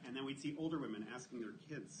 And then we'd see older women asking their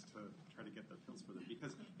kids to try to get the pills for them,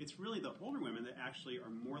 because it's really the older women that actually are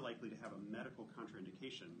more likely to have a medical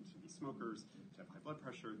contraindication, to be smokers, to have high blood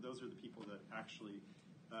pressure. Those are the people that actually,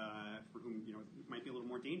 for whom it might be a little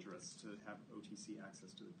more dangerous to have OTC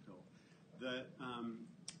access to the pill.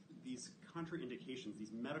 These contraindications,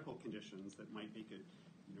 these medical conditions that might make it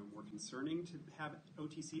more concerning to have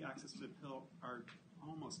OTC access to the pill are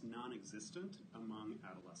almost non-existent among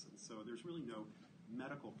adolescents. So there's really no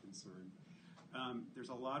medical concern. There's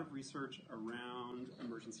a lot of research around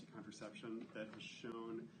emergency contraception that has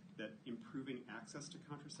shown that improving access to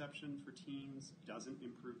contraception for teens doesn't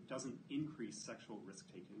increase sexual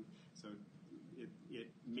risk-taking. So it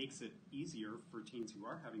makes it easier for teens who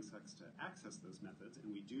are having sex to access those methods.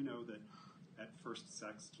 And we do know that at first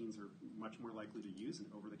sex, teens are much more likely to use an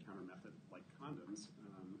over-the-counter method like condoms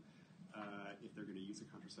if they're going to use a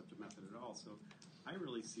contraceptive method at all. So I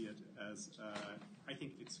really see it as, I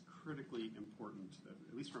think it's critically important,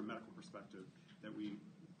 at least from a medical perspective, that we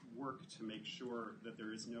work to make sure that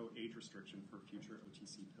there is no age restriction for future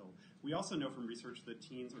OTC pill. We also know from research that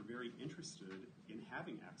teens are very interested in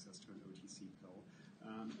having access to an OTC pill.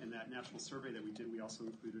 In that national survey that we did, we also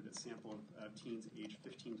included a sample of teens aged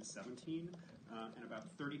 15 to 17, and about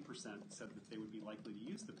 30% said that they would be likely to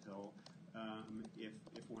use the pill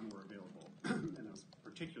if one were available. And that was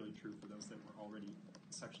particularly true for those that were already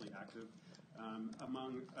sexually active.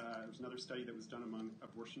 There was another study that was done among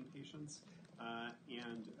abortion patients,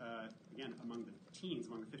 and again, among the teens,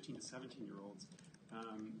 among the 15 to 17-year-olds,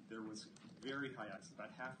 there was very high access. About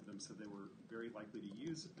half of them said they were very likely to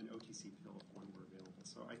use an OTC pill if one were available.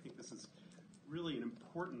 So I think this is really an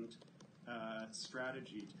important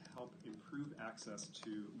strategy to help improve access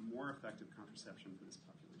to more effective contraception for this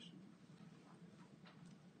population.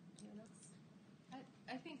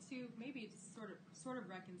 I think too, maybe sort of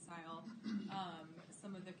reconcile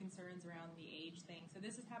some of the concerns around the age thing. So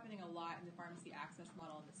this is happening a lot in the pharmacy access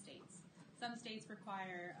model in the states. Some states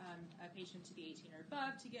require a patient to be 18 or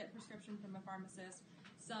above to get a prescription from a pharmacist.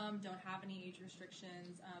 Some don't have any age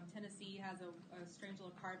restrictions. Tennessee has a strange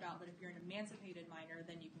little carve-out that if you're an emancipated minor,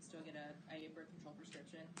 then you can still get a birth control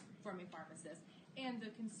prescription from a pharmacist. And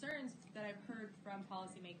the concerns that I've heard from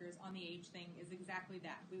policymakers on the age thing is exactly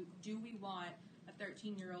that. Do we want a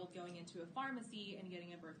 13-year-old going into a pharmacy and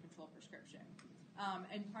getting a birth control prescription?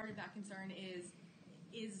 And part of that concern is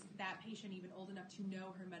that patient even old enough to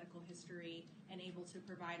know her medical history and able to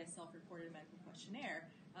provide a self-reported medical questionnaire,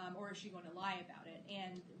 or is she going to lie about it?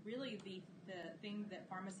 And really the thing that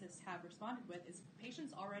pharmacists have responded with is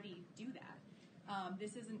patients already do that.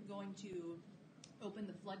 This isn't going to open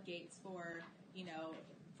the floodgates for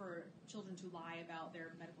children to lie about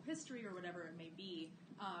their medical history or whatever it may be.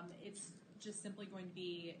 It's just simply going to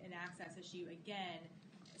be an access issue again.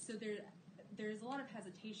 So there's a lot of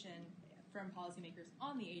hesitation from policymakers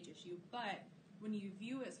on the age issue, but when you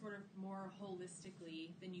view it sort of more holistically,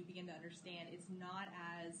 then you begin to understand it's not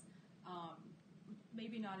as,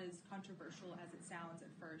 maybe not as controversial as it sounds at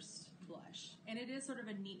first blush. And it is sort of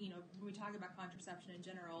a neat, when we talk about contraception in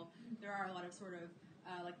general, there are a lot of sort of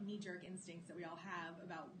like knee-jerk instincts that we all have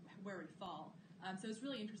about where we fall. So it's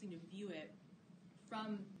really interesting to view it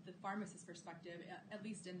from the pharmacist perspective, at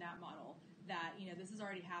least in that model, that, this is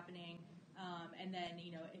already happening. And then,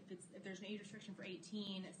 if there's an age restriction for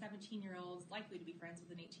 18, a 17-year-old is likely to be friends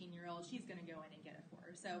with an 18-year-old. She's going to go in and get it for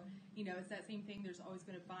her. So, it's that same thing. There's always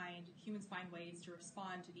going to humans find ways to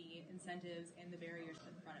respond to the incentives and the barriers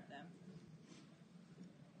put in front of them.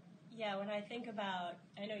 Yeah, when I think about,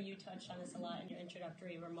 I know you touched on this a lot in your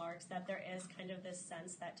introductory remarks, that there is kind of this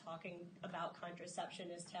sense that talking about contraception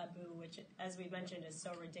is taboo, which, as we mentioned, is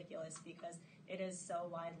so ridiculous because it is so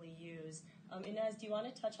widely used. Inez, do you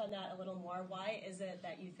want to touch on that a little more? Why is it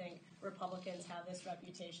that you think Republicans have this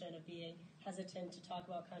reputation of being hesitant to talk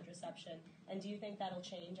about contraception? And do you think that'll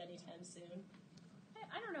change anytime soon?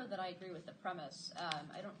 I don't know that I agree with the premise.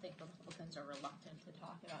 I don't think Republicans are reluctant to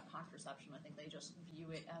talk about contraception. I think they just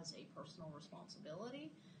view it as a personal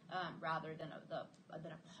responsibility rather than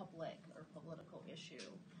a public or political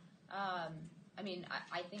issue. I mean,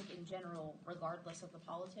 I think in general, regardless of the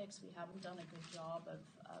politics, we haven't done a good job of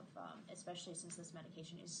especially since this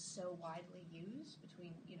medication is so widely used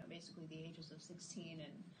between, basically the ages of 16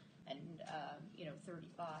 and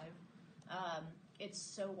 35. It's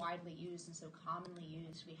so widely used and so commonly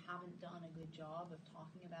used, we haven't done a good job of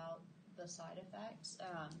talking about the side effects.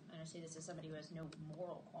 And I say this as somebody who has no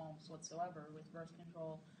moral qualms whatsoever with birth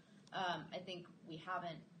control. I think we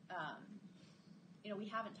haven't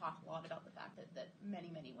talked a lot about the fact that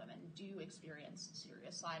many women do experience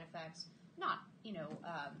serious side effects. Not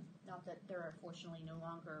that there are fortunately no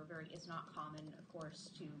longer it's not common, of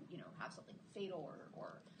course, to, have something fatal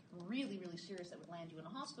or really, really serious that would land you in a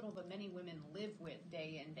hospital, but many women live with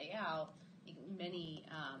day in, day out, many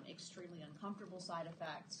extremely uncomfortable side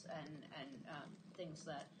effects and things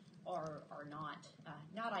that are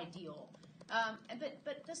not ideal.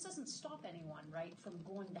 But this doesn't stop anyone, right, from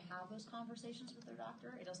going to have those conversations with their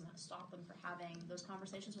doctor. It doesn't stop them from having those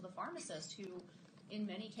conversations with a pharmacist who, in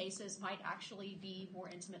many cases, might actually be more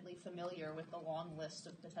intimately familiar with the long list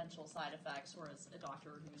of potential side effects, whereas a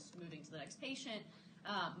doctor who's moving to the next patient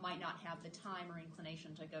might not have the time or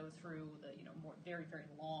inclination to go through the more very, very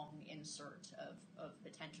long insert of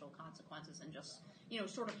potential consequences and just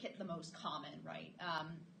sort of hit the most common, right?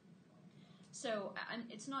 So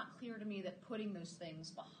it's not clear to me that putting those things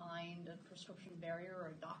behind a prescription barrier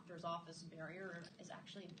or a doctor's office barrier is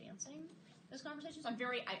actually advancing those conversations.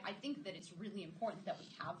 I think that it's really important that we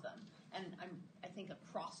have them, and I think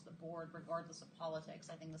across the board, regardless of politics,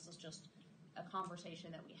 I think this is just a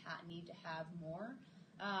conversation that we need to have more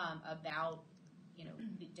about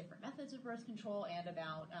the different methods of birth control and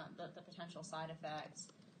about the potential side effects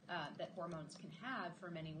that hormones can have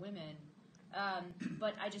for many women.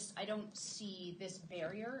 But I don't see this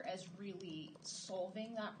barrier as really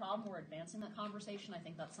solving that problem or advancing that conversation. I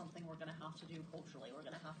think that's something we're going to have to do culturally. We're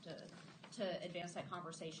going to have to advance that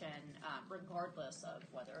conversation regardless of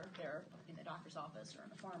whether they're in the doctor's office or in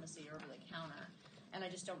the pharmacy or over the counter. And I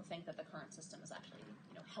just don't think that the current system is actually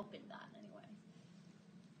helping that in any way.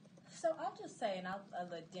 So I'll just say, and I'll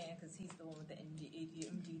let Dan, because he's the one with the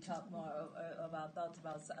MD, talk more about thoughts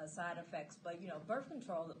about side effects. But, birth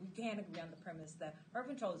control, we can agree on the premise that birth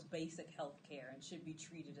control is basic health care and should be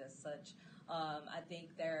treated as such. I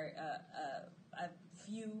think there are a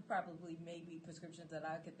few, probably maybe prescriptions that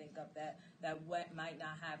I could think of that might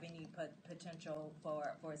not have any potential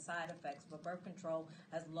for side effects. But birth control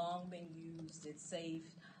has long been used. It's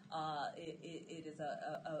safe. It is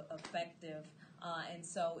effective. And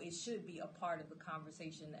so it should be a part of the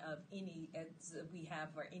conversation of as we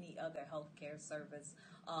have for any other healthcare service.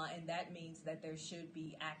 And that means that there should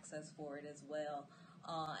be access for it as well.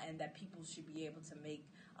 And that people should be able to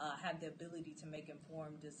have the ability to make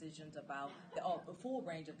informed decisions about the full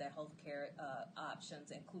range of their healthcare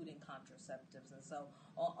options, including contraceptives. And so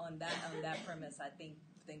on that premise, I think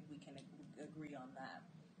we can agree on that.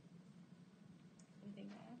 Anything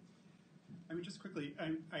to add? I mean, just quickly,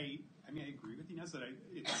 I agree with Inez that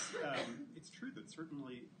it's true that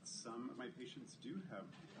certainly some of my patients do have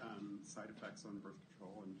side effects on birth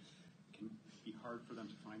control and can be hard for them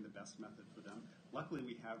to find the best method for them. Luckily,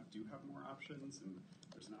 we do have more options, and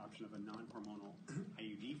there's an option of a non-hormonal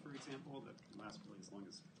IUD, for example, that can last really as long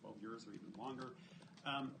as 12 years or even longer.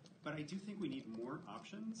 But I do think we need more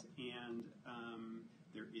options, and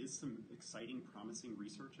there is some exciting, promising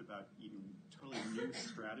research about even totally new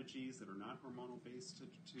strategies that are not hormonal based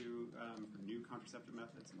for new contraceptive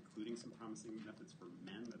methods, including some promising methods for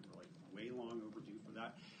men that are way long overdue for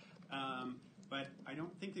that. But I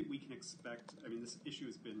don't think that we can expect. I mean, this issue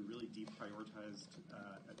has been really deprioritized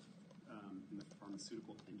in the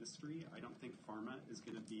pharmaceutical industry. I don't think pharma is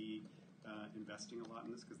going to be investing a lot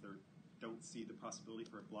in this because they don't see the possibility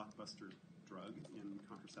for a blockbuster drug in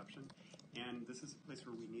contraception. And this is a place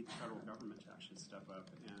where we need the federal government to actually step up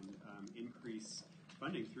and increase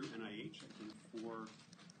funding through NIH, I think, for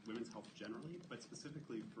women's health generally, but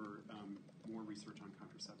specifically for more research on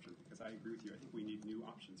contraception, because I agree with you. I think we need new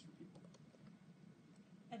options for people.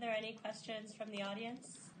 Are there any questions from the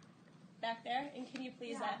audience back there? And can you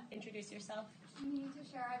please introduce yourself? Jamille to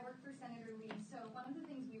share. I work for Senator Lee. So one of the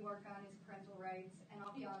things we work on is parental rights, and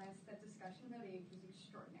I'll be honest, that discussion about age is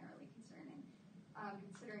extraordinarily concerning.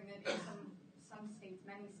 Considering that in some states,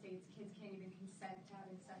 many states, kids can't even consent to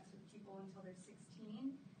having sex with people until they're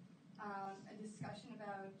 16. A discussion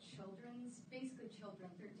about basically children,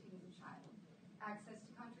 13 as a child, access to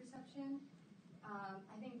contraception.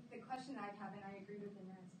 I think the question that I'd have, and I agree with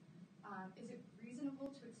Inez,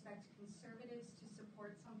 reasonable to expect conservatives to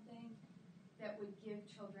support something that would give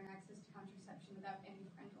children access to contraception without any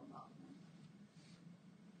parental involvement?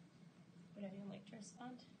 Would anyone like to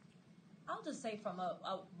respond? I'll just say from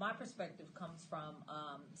my perspective comes from,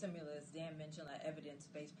 similar as Dan mentioned, an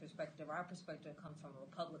evidence-based perspective. Our perspective comes from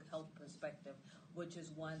a public health perspective, which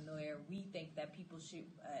is one where we think that people should,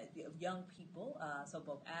 young people, so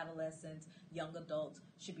both adolescents, young adults,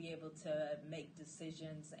 should be able to make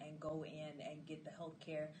decisions and go in and get the health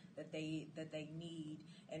care that they need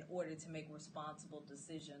in order to make responsible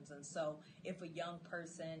decisions. And so if a young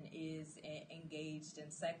person is engaged in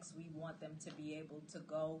sex, we want them to be able to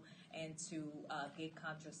go and to get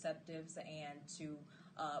contraceptives and to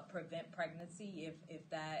prevent pregnancy if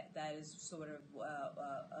that is sort of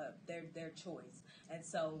their choice. And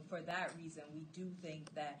so for that reason, we do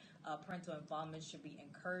think that parental involvement should be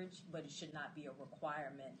encouraged, but it should not be a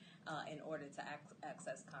requirement in order to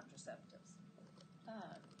access contraceptives.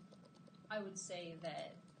 I would say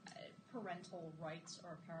that parental rights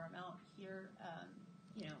are paramount here.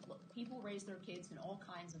 Look, people raise their kids in all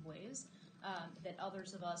kinds of ways that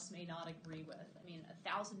others of us may not agree with. I mean,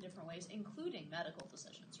 1,000 different ways, including medical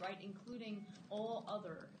decisions, right? Including all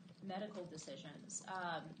other medical decisions.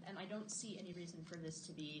 And I don't see any reason for this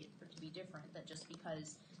to be different, that just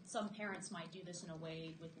because some parents might do this in a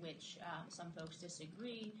way with which some folks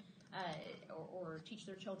disagree, or teach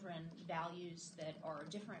their children values that are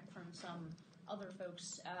different from some other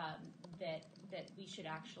folks, that we should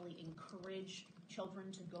actually encourage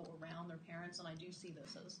children to go around their parents, and I do see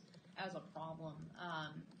this as a problem.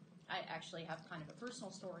 I actually have kind of a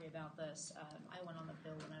personal story about this. I went on the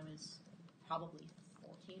pill when I was probably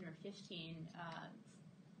 14 or 15.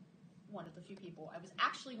 One of the few people. I was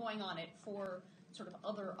actually going on it for sort of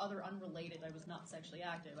other unrelated. I was not sexually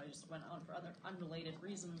active. I just went on for other unrelated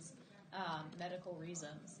reasons, medical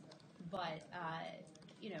reasons. But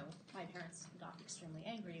my parents got extremely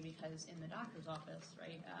angry because in the doctor's office,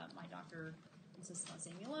 right, my doctor insisted on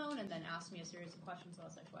seeing me alone, and then asked me a series of questions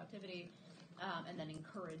about sexual activity, and then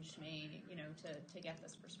encouraged me, to get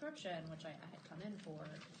this prescription, which I had come in for.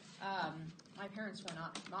 My parents were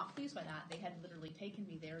not pleased by that. They had literally taken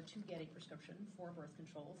me there to get a prescription for birth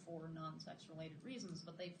control for non-sex related reasons,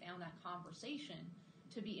 but they found that conversation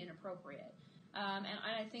to be inappropriate. And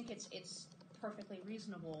I think it's perfectly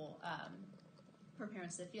reasonable for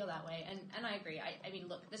parents to feel that way. And I agree. I mean,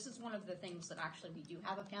 look, this is one of the things that actually we do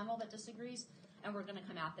have a panel that disagrees, and we're going to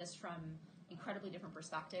come at this from incredibly different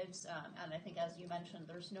perspectives. And I think, as you mentioned,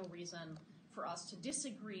 there's no reason for us to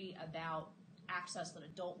disagree about access that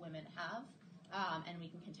adult women have, and we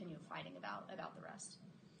can continue fighting about the rest.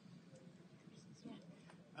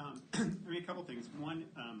 I mean, a couple things. One,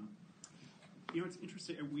 it's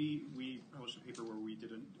interesting. We published a paper where we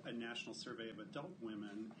did a national survey of adult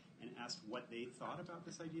women and asked what they thought about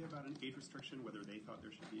this idea about an age restriction, whether they thought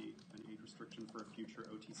there should be an age restriction for a future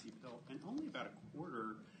OTC pill. And only about a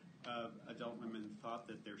quarter of adult women thought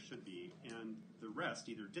that there should be, and the rest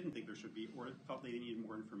either didn't think there should be or felt they needed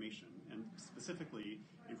more information, and specifically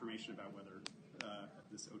information about whether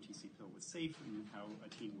this OTC pill was safe and how a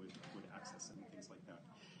teen would access it and things like that.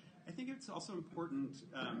 I think it's also important,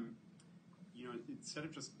 instead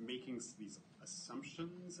of just making these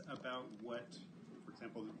assumptions about what, for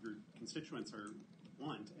example, your constituents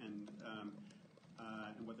want and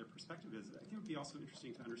what their perspective is, I think it would be also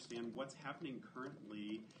interesting to understand what's happening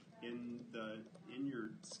currently in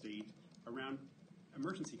your state around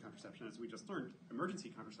emergency contraception. As we just learned, emergency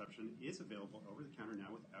contraception is available over the counter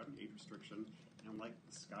now without an age restriction, and like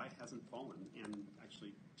the sky hasn't fallen. And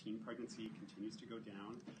actually, teen pregnancy continues to go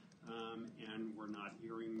down, and we're not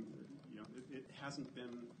hearing. It hasn't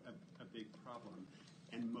been a big problem,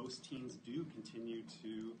 and most teens do continue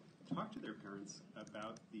to talk to their parents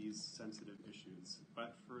about these sensitive issues.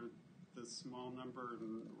 But for the small number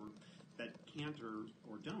that can't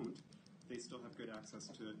or don't, they still have good access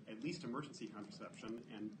to at least emergency contraception,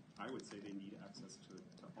 and I would say they need access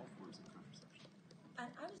to all forms of contraception. I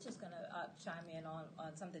was just going to chime in on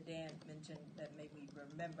something Dan mentioned that made me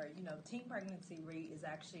remember. Teen pregnancy rate is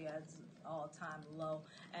actually at all-time low,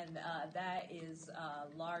 and that is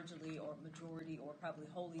largely or majority or probably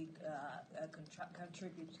wholly a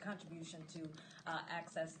contribution to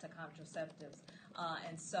access to contraceptives.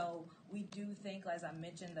 And so we do think, as I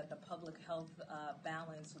mentioned, that the public health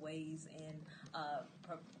balance weighs in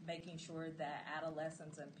making sure that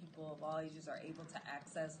adolescents and people of all ages are able to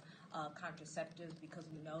access contraceptives, because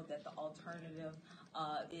we know that the alternative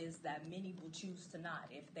is that many will choose to not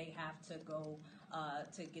if they have to go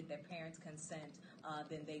to get their parents' consent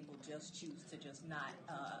then they will just choose to just not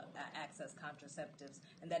access contraceptives.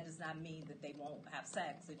 And that does not mean that they won't have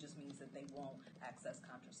sex. It just means that they won't access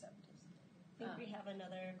contraceptives. I think we have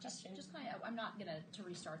another question. Just kind of, I'm not going to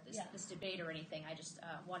restart this debate or anything. I just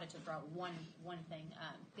wanted to draw one thing.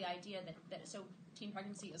 The idea that so teen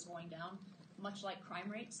pregnancy is going down, much like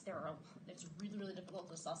crime rates. It's really, really difficult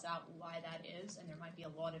to suss out why that is, and there might be a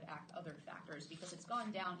lot of other factors because it's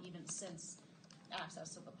gone down even since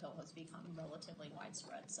access to the pill has become relatively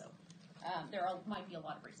widespread. So might be a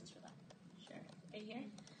lot of reasons for that. Sure. Right here.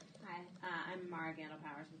 Hi, I'm Mara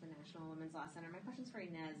Gandel-Powers with the National Women's Law Center. My question's for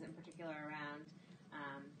Inez in particular around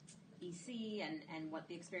EC and what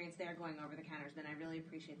the experience there going over the counter has been. I really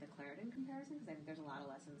appreciate the Claritin comparison because I think there's a lot of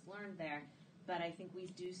lessons learned there. But I think we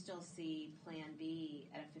do still see Plan B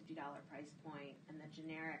at a $50 price point and the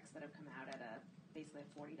generics that have come out at basically a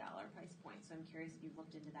 $40 price point. So I'm curious if you've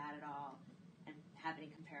looked into that at all and have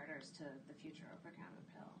any comparators to the future over-the-counter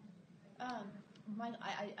pill.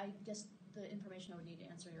 I guess the information I would need to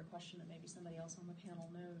answer your question that maybe somebody else on the panel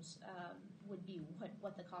knows would be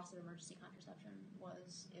what the cost of emergency contraception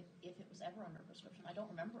was if it was ever under prescription. I don't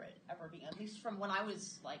remember it ever being, at least from when I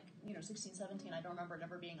was 16, 17, I don't remember it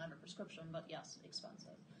ever being under prescription, but yes,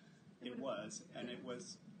 expensive. It was, and it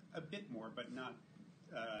was a bit more, but not,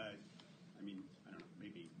 I don't know,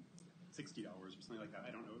 maybe $60 or something like that.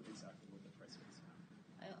 I don't know exactly what the price was.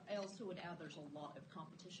 I also would add there's a lot of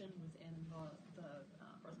competition within the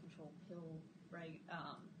birth control pill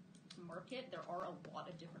market. There are a lot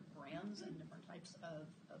of different brands and different types of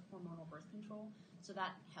hormonal birth control, so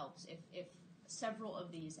that helps. If several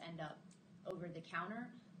of these end up over the counter,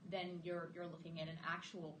 then you're looking at an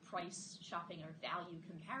actual price shopping or value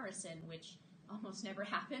comparison, which almost never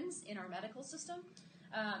happens in our medical system,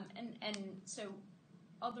 and so.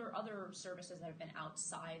 Other services that have been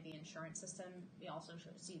outside the insurance system, we also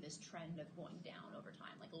see this trend of going down over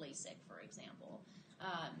time, like LASIK, for example.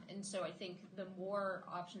 And so I think the more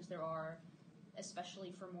options there are,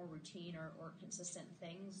 especially for more routine or consistent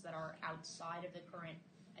things that are outside of the current,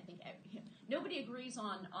 I think nobody agrees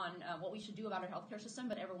on what we should do about our healthcare system,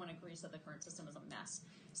 but everyone agrees that the current system is a mess.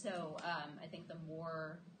 So I think the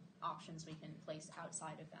more options we can place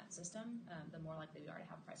outside of that system, the more likely we are to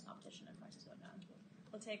have price competition and prices go down.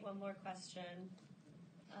 We'll take one more question.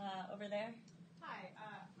 Over there. Hi,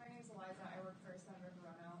 my name is Eliza. I work for Senator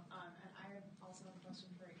Hirono, and I also have a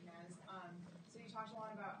question for Inez. So you talked a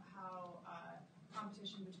lot about how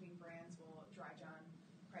competition between brands will drive down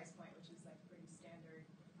price point, which is like a pretty standard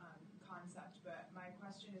concept. But my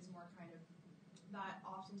question is more kind of that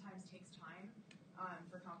oftentimes takes time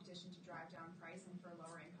for competition to drive down price, and for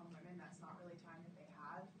lower income women, that's not really time that they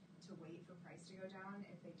have to wait for price to go down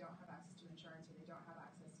if they don't have access to insurance or they don't have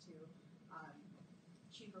access to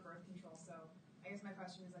cheaper birth control. So I guess my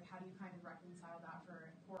question is, how do you kind of reconcile that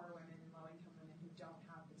for poorer women and low-income women who don't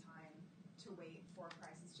have the time to wait for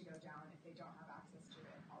prices to go down if they don't have access to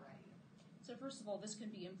it already? So first of all, this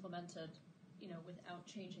can be implemented, without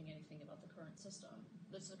changing anything about the current system.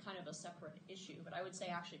 This is kind of a separate issue, but I would say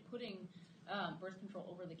actually putting birth control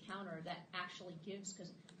over the counter that actually gives,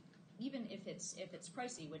 because even if it's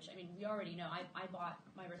pricey, which we already know, I bought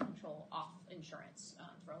my birth control off insurance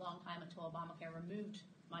for a long time until Obamacare removed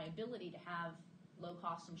my ability to have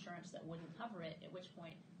low-cost insurance that wouldn't cover it, at which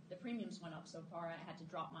point the premiums went up so far I had to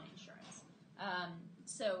drop my insurance.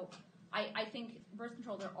 So I think birth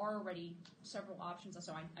control, there are already several options,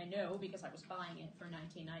 so I know because I was buying it for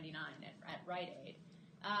 $19.99 at Rite Aid.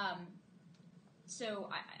 So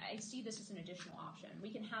I see this as an additional option. We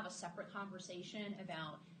can have a separate conversation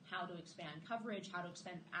about how to expand coverage, how to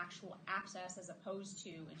expand actual access as opposed to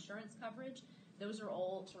insurance coverage. Those are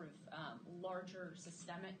all sort of larger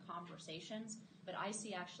systemic conversations. But I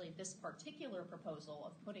see actually this particular proposal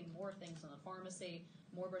of putting more things in the pharmacy,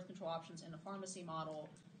 more birth control options in the pharmacy model,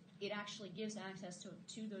 it actually gives access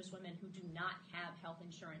to those women who do not have health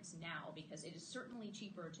insurance now, because it is certainly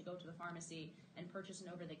cheaper to go to the pharmacy and purchase an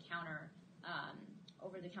over-the-counter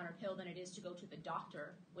pill than it is to go to the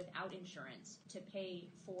doctor without insurance to pay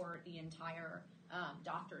for the entire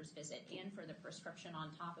doctor's visit and for the prescription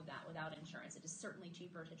on top of that without insurance. It is certainly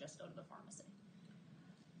cheaper to just go to the pharmacy.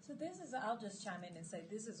 So I'll just chime in and say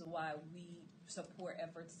this is why we support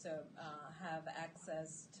efforts to have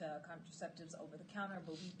access to contraceptives over the counter,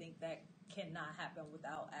 but we think that cannot happen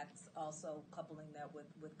without also coupling that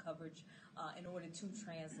with coverage in order to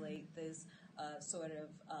translate this sort of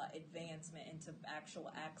advancement into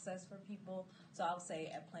actual access for people. So I'll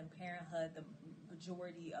say at Planned Parenthood, the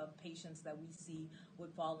majority of patients that we see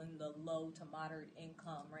would fall in the low to moderate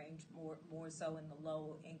income range, more so in the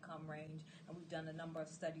low income range. And we've done a number of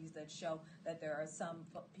studies that show that there are some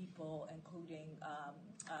people, including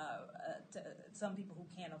some people who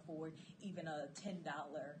can't afford even a $10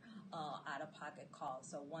 out-of-pocket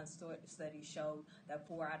cost. So one study showed that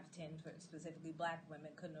 4 out of 10, specifically Black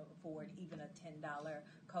women, couldn't afford even a $10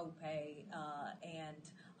 copay,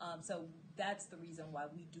 so that's the reason why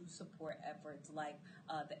we do support efforts like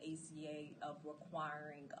the ACA of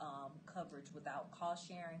requiring coverage without cost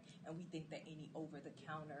sharing, and we think that any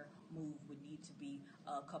over-the-counter move would need to be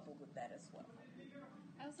coupled with that as well.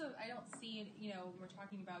 I don't see, when we're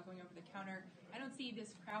talking about going over the counter, I don't see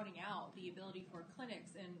this crowding out the ability for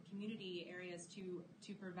clinics and community areas to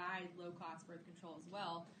provide low-cost birth control as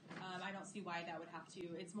well. I don't see why that would have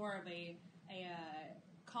to. It's more of a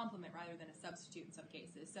complement rather than a substitute in some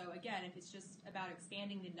cases. So again, if it's just about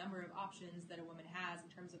expanding the number of options that a woman has in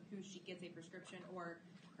terms of who she gets a prescription or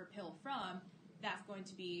her pill from, that's going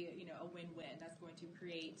to be, a win-win. That's going to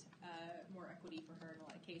create more equity for her in a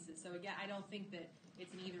lot of cases. So again, I don't think that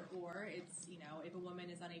it's an either-or. It's, if a woman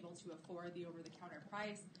is unable to afford the over-the-counter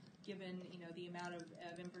price, given, the amount of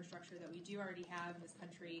infrastructure that we do already have in this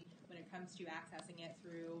country when it comes to accessing it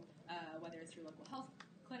through, whether it's through local health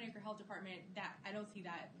clinic or health department, that I don't see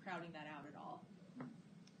that crowding that out at all.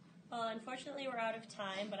 Well, unfortunately, we're out of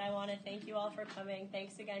time, but I want to thank you all for coming.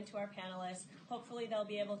 Thanks again to our panelists. Hopefully, they'll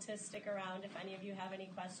be able to stick around if any of you have any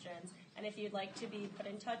questions. And if you'd like to be put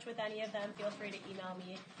in touch with any of them, feel free to email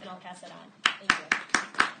me, and I'll pass it on. Thank you.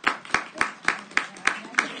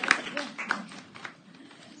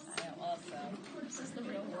 I am also. This is the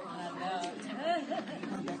real world. I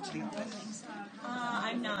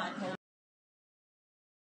know. I'm not.